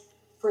rubrics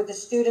for the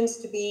students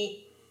to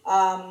be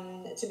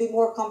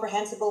more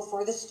comprehensible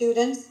for the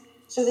students.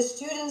 So the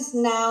students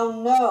now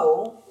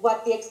know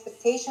what the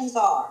expectations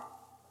are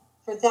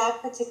for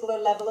that particular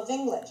level of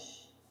English.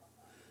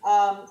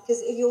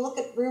 Because if you look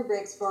at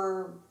rubrics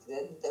for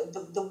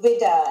the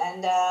WIDA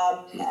and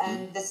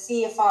the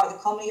CFR, the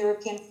Common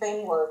European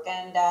Framework,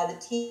 and the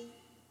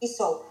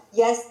TESOL,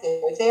 yes,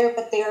 they're there,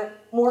 but they're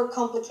more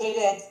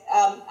complicated.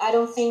 I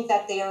don't think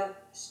that they are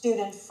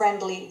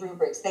student-friendly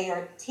rubrics. They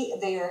are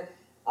there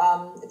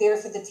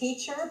for the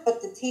teacher,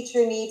 but the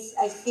teacher needs,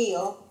 I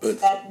feel,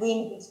 that we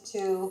need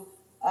to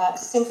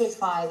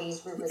simplify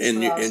these rubrics.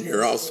 And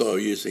you're also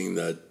using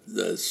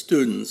the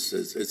students.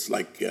 It's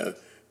like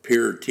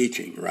peer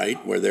teaching,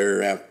 right? Where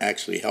they're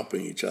actually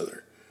helping each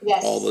other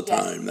all the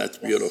time. That's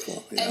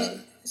beautiful. Yeah.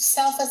 And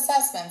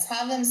self-assessments.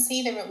 Have them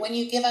see when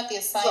you give out the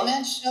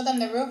assignment, show them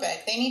the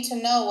rubric. They need to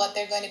know what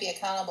they're going to be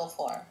accountable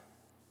for.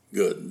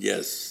 Good.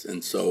 Yes.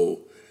 And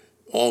so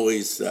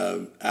always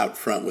out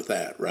front with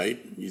that, right?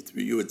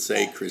 You would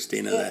say,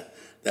 Christina,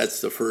 that's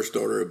the first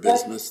order of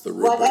business. The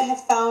rubric. What I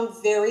have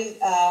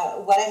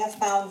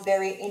found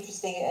very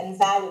interesting and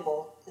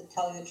valuable, to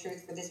tell you the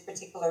truth, for this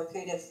particular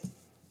period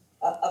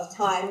of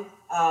time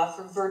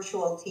for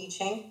virtual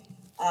teaching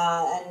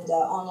and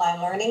online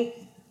learning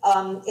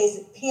is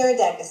peer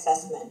deck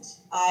assessment.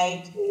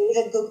 I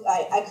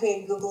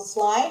create Google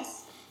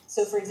Slides.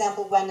 So, for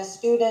example, when a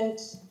student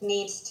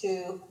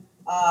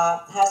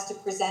has to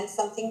present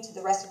something to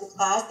the rest of the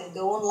class, they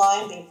go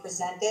online, they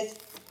present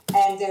it,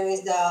 and there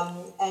is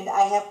and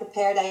I have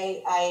prepared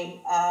a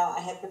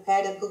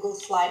Google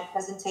Slide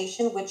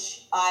presentation,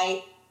 which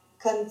I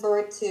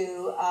convert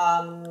to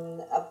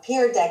a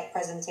peer deck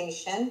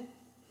presentation,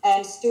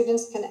 and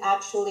students can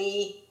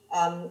actually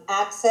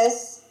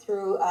access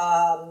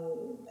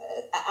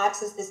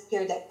this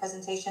peer deck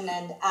presentation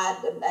and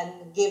add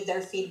and give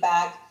their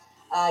feedback,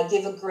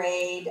 give a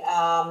grade,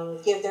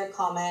 give their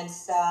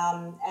comments,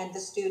 and the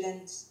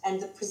student and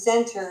the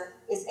presenter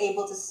is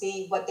able to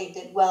see what they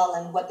did well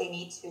and what they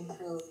need to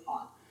improve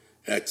on.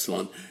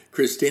 Excellent.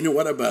 Christina,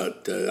 what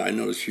about, I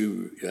notice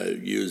you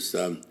use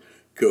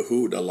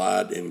Kahoot a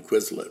lot in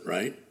Quizlet,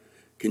 right?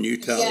 Can you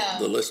tell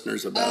the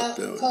listeners about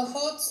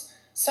Kahoot?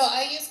 So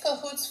I use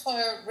Kahoot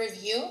for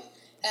review.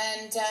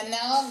 And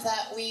now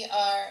that we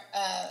are,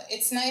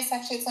 it's nice,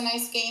 actually, it's a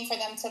nice game for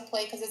them to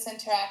play because it's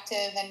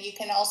interactive, and you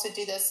can also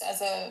do this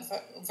as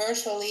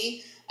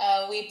virtually.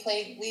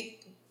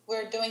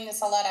 We're doing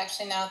this a lot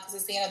actually now because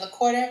it's the end of the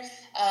quarter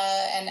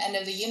and end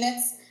of the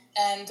units.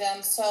 And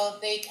so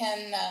they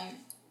can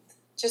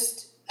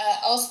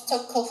also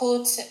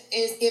Kahoot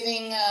is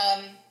giving,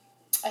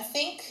 I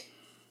think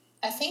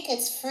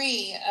it's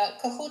free.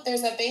 Kahoot,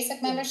 there's a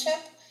basic membership.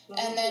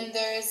 And then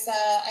there's,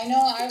 I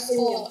know our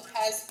school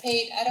has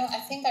paid, I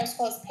think our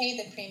school has paid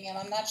the premium.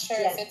 I'm not sure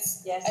if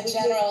it's a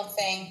general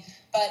thing.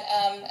 But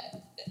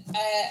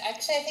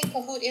actually, I think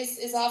Kahoot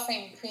is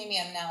offering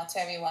premium now to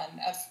everyone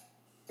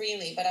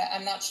freely, but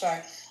I'm not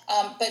sure.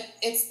 But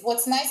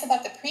what's nice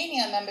about the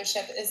premium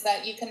membership is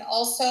that you can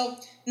also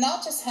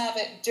not just have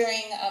it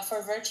during,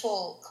 for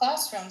virtual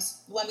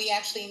classrooms when we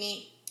actually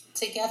meet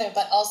together,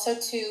 but also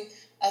to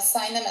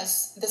assign them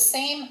as the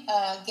same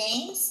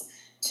games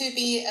to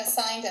be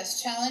assigned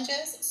as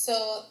challenges.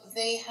 So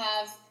they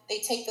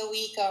take the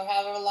week or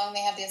however long they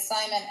have the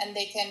assignment, and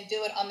they can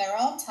do it on their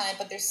own time,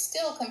 but they're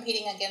still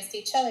competing against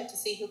each other to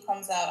see who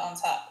comes out on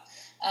top.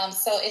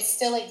 So it's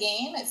still a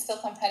game, it's still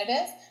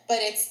competitive,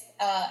 but it's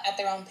at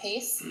their own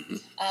pace.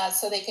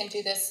 So they can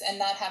do this and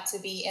not have to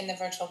be in the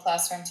virtual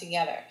classroom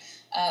together.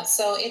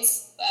 So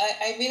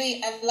I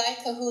like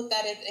Kahoot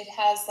that it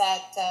has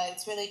that,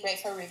 it's really great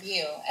for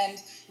review. And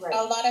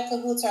a lot of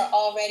Kahoots are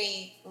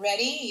already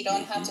ready. You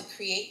don't have to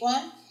create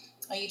one.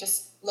 You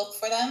just look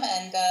for them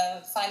and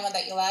find one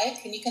that you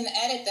like. And you can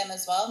edit them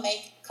as well,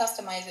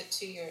 customize it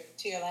to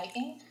your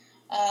liking.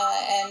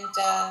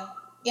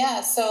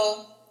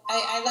 So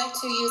I like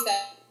to use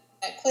that.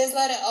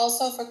 Quizlet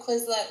also for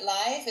Quizlet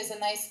Live is a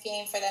nice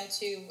game for them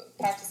to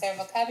practice their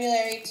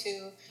vocabulary,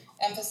 to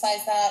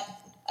emphasize that.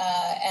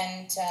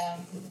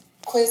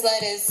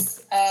 Quizlet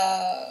is,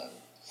 I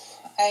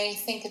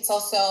think it's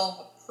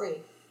also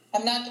free.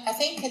 I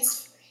think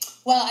it's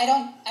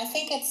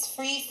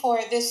free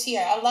for this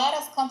year. A lot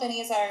of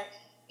companies are,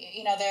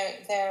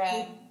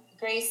 they're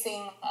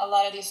gracing a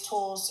lot of these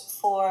tools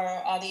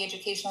for the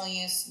educational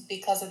use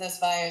because of this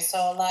virus. So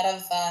a lot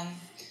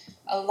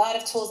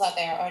of tools out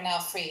there are now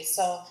free.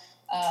 So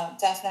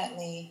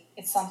definitely,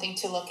 it's something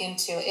to look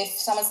into. If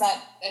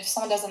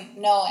someone doesn't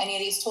know any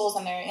of these tools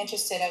and they're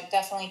interested,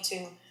 definitely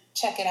to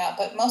check it out.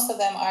 But most of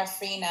them are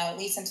free now, at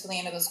least until the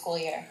end of the school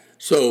year.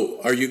 So,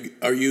 are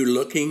you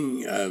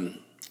looking?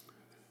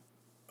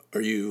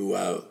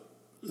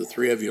 The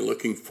three of you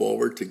looking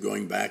forward to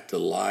going back to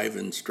live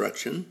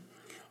instruction,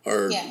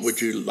 or yes.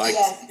 would you like?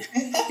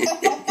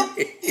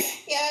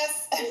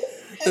 Yes.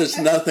 There's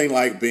nothing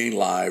like being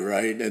live,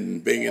 right,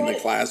 and being in the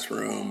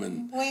classroom,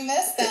 and we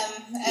miss them,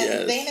 and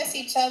yes. They miss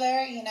each other.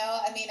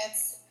 I mean,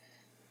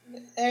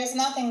 there's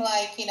nothing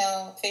like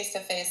face to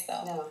face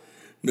though.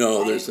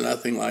 No, there's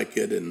nothing like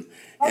it, and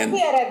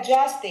we are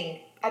adjusting.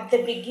 At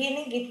the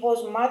beginning, it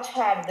was much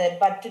harder,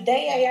 but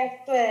today I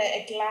asked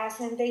a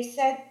class and they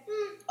said,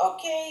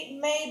 okay,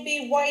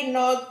 maybe, why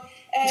not?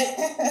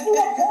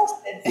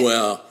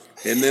 Well,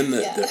 and then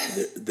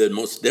the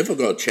most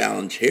difficult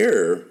challenge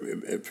here,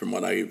 from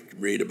what I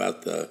read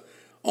about the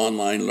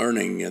online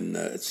learning and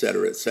et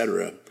cetera,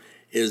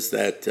 is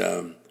that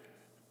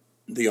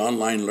the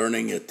online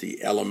learning at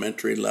the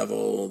elementary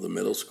level, the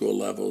middle school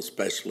level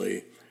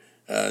especially,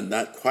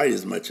 not quite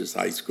as much as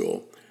high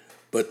school.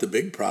 But the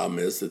big problem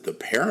is that the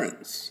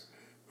parents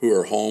who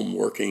are home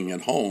working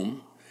at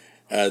home,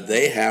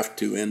 they have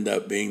to end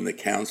up being the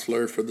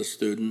counselor for the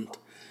student.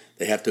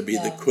 They have to be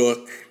the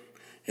cook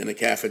in the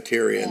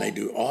cafeteria, and they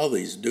do all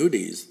these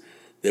duties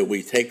that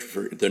we take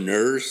for the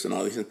nurse and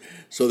all these things.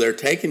 So they're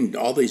taking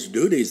all these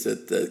duties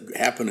that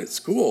happen at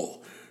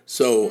school.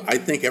 So I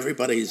think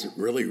everybody's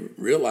really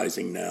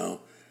realizing now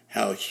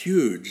how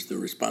huge the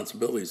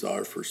responsibilities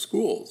are for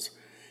schools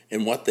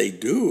and what they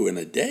do in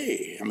a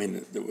day. I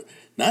mean,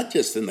 not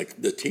just in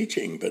the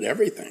teaching, but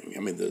everything.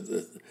 I mean,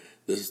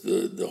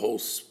 the whole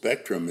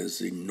spectrum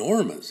is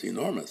enormous.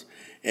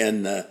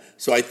 And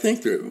so I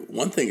think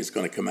one thing is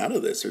going to come out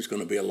of this, there's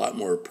going to be a lot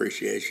more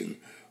appreciation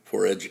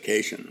for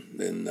education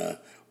than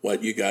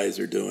what you guys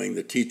are doing,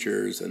 the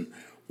teachers, and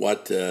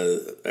what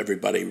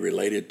everybody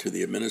related to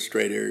the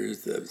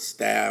administrators, the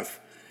staff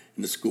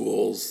in the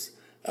schools,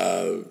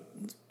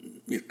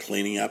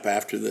 cleaning up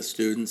after the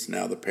students.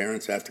 Now the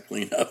parents have to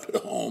clean up at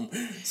home.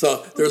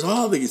 So there's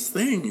all these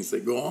things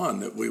that go on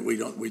that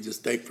we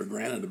just take for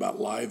granted about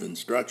live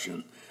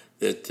instruction.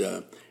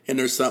 And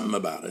there's something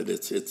about it.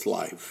 It's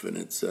life, and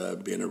it's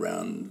being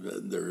around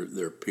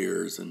their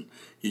peers, and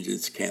you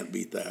just can't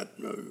beat that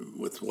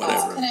with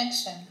whatever.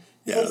 Connection.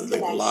 Yeah,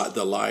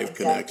 the live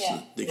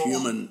connection, the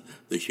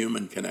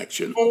human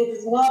connection. And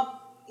it's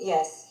not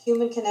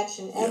human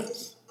connection and.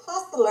 Yes.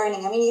 Plus the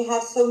learning. I mean, you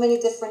have so many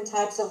different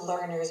types of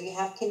learners. You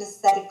have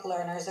kinesthetic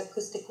learners,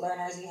 acoustic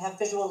learners, you have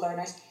visual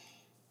learners.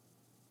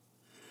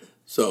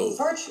 So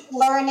virtual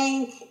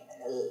learning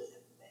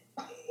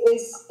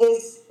is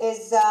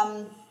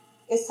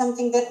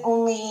something that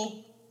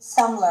only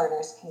some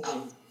learners can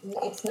do.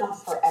 It's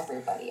not for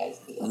everybody, I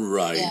feel.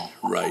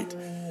 Right.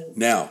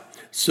 Now,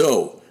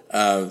 so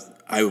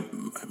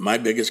my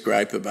biggest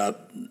gripe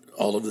about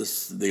all of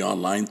this, the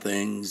online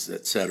things,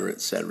 et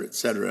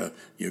cetera,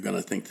 you're going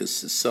to think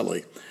this is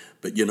silly.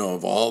 But,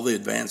 of all the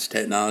advanced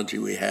technology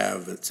we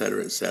have, et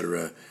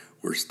cetera,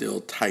 we're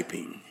still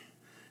typing,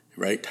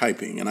 right?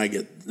 Typing. And I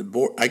get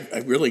bored.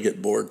 I really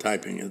get bored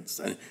typing.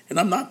 And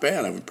I'm not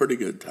bad. I'm a pretty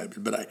good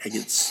typer. But I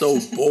get so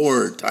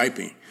bored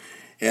typing.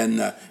 And,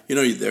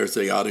 there's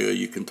the audio.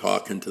 You can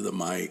talk into the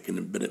mic,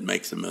 but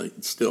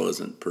it still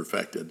isn't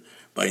perfected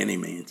by any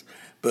means.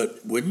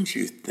 But wouldn't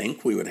you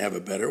think we would have a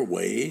better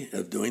way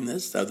of doing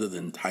this other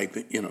than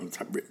typing?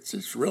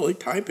 It's really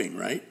typing,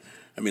 right?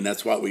 I mean,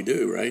 that's what we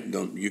do, right?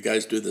 Don't you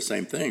guys do the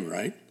same thing,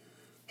 right?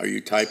 Are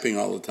you typing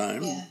all the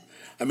time? Yeah.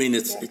 I mean,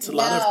 it's a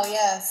lot of...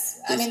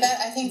 yes. I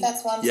think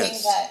that's one thing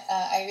that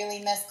I really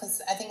miss,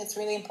 because I think it's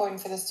really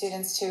important for the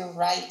students to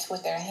write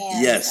with their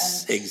hands.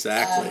 Yes,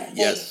 exactly.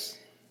 Yes.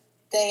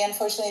 They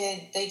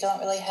unfortunately they don't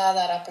really have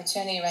that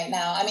opportunity right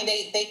now. I mean,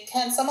 they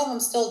can. Some of them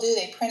still do.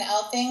 They print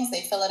out things,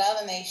 they fill it out,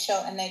 and they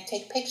show, and they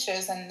take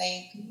pictures, and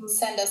they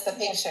send us the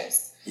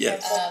pictures.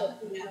 Yes.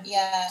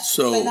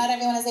 So, but not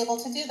everyone is able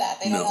to do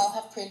that. They don't all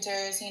have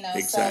printers,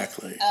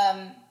 Exactly.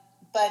 So,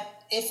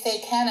 but if they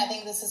can, I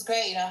think this is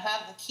great.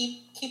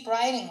 Keep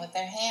writing with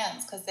their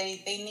hands, because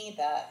they need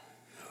that.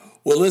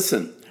 Well,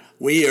 listen.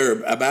 We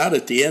are about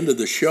at the end of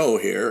the show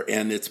here,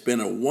 and it's been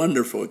a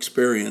wonderful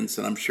experience,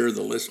 and I'm sure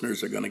the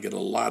listeners are going to get a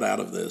lot out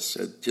of this.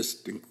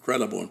 Just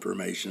incredible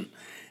information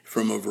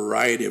from a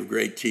variety of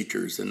great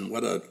teachers, and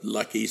what a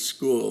lucky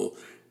school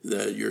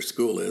your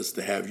school is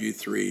to have you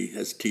three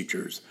as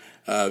teachers.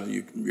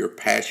 Your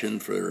passion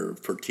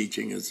for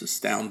teaching is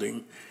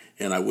astounding,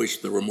 and I wish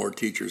there were more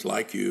teachers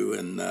like you,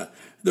 and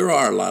there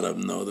are a lot of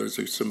them, though.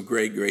 There's some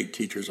great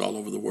teachers all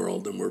over the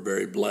world, and we're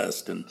very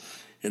blessed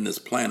in this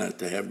planet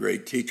to have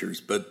great teachers,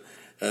 but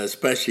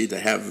especially to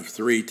have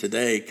three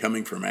today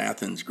coming from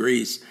Athens,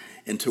 Greece,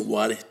 and to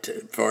what,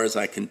 as far as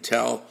I can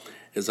tell,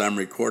 as I'm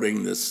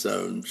recording this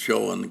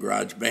show on the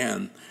Garage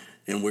Band,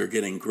 and we're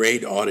getting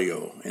great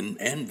audio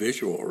and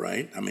visual,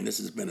 right? I mean, this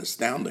has been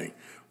astounding.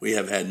 We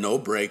have had no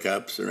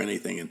breakups or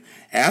anything. And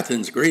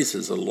Athens, Greece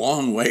is a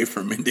long way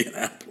from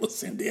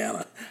Indianapolis,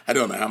 Indiana. I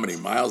don't know how many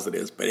miles it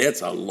is, but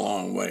it's a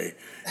long way.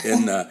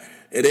 And at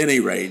any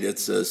rate,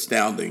 it's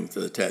astounding,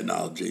 the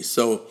technology.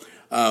 So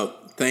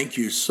thank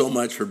you so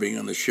much for being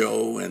on the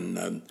show.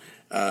 And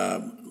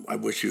I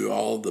wish you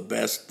all the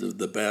best of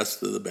the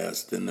best of the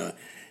best. And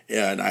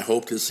I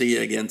hope to see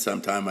you again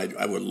sometime.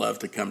 I would love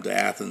to come to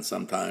Athens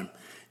sometime.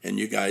 And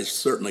you guys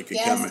certainly could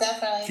come.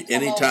 Definitely.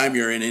 Anytime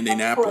you're in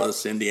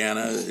Indianapolis,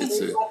 Indiana,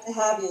 We'd love to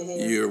have you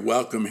here. You're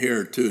welcome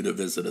here, too, to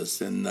visit us.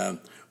 And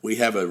we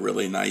have a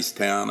really nice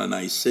town, a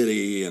nice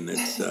city, and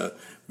it's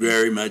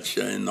very much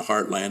in the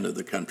heartland of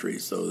the country.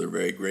 So they're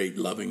very great,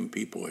 loving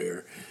people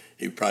here.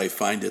 You probably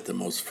find it the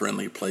most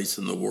friendly place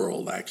in the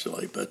world,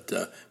 actually, but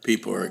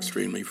people are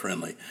extremely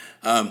friendly.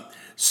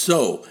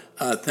 So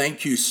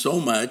thank you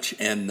so much,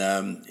 and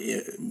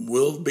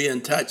we'll be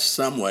in touch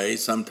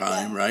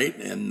sometime, right?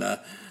 And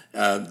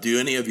do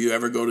any of you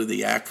ever go to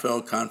the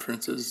ACTFL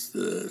conferences,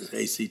 the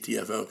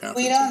ACTFL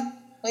conferences?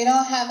 We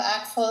don't have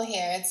ACTFL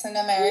here. It's an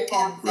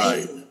American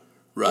thing.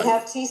 Right. We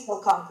have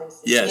TESOL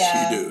conferences.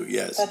 Yes, you do.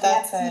 Yes. But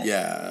that's it.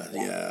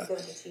 Yeah.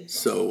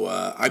 So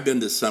I've been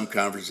to some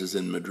conferences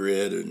in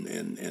Madrid and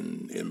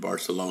in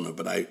Barcelona,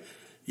 but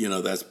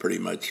that's pretty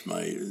much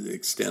my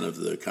extent of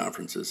the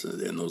conferences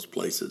in those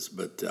places.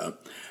 But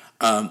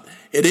at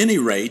any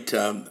rate,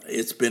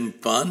 it's been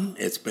fun.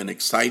 It's been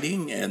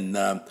exciting. And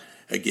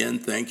again,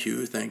 thank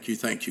you.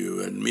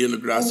 And mil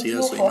gracias.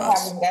 Thank you for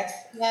having us.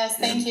 Yes,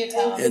 thank you,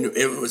 Tom. And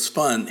it was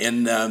fun.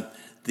 And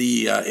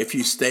if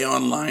you stay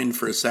online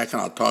for a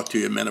second, I'll talk to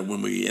you in a minute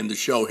when we end the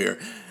show here.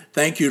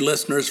 Thank you,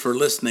 listeners, for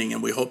listening,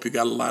 and we hope you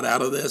got a lot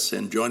out of this.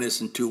 And join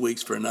us in 2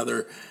 weeks for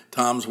another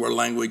Tom's World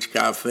Language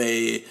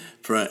Cafe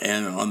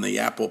and on the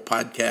Apple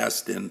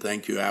Podcast. And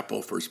thank you,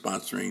 Apple, for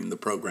sponsoring the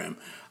program.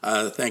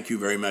 Thank you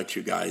very much,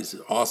 you guys.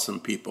 Awesome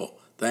people.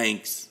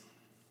 Thanks.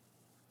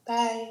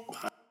 Bye.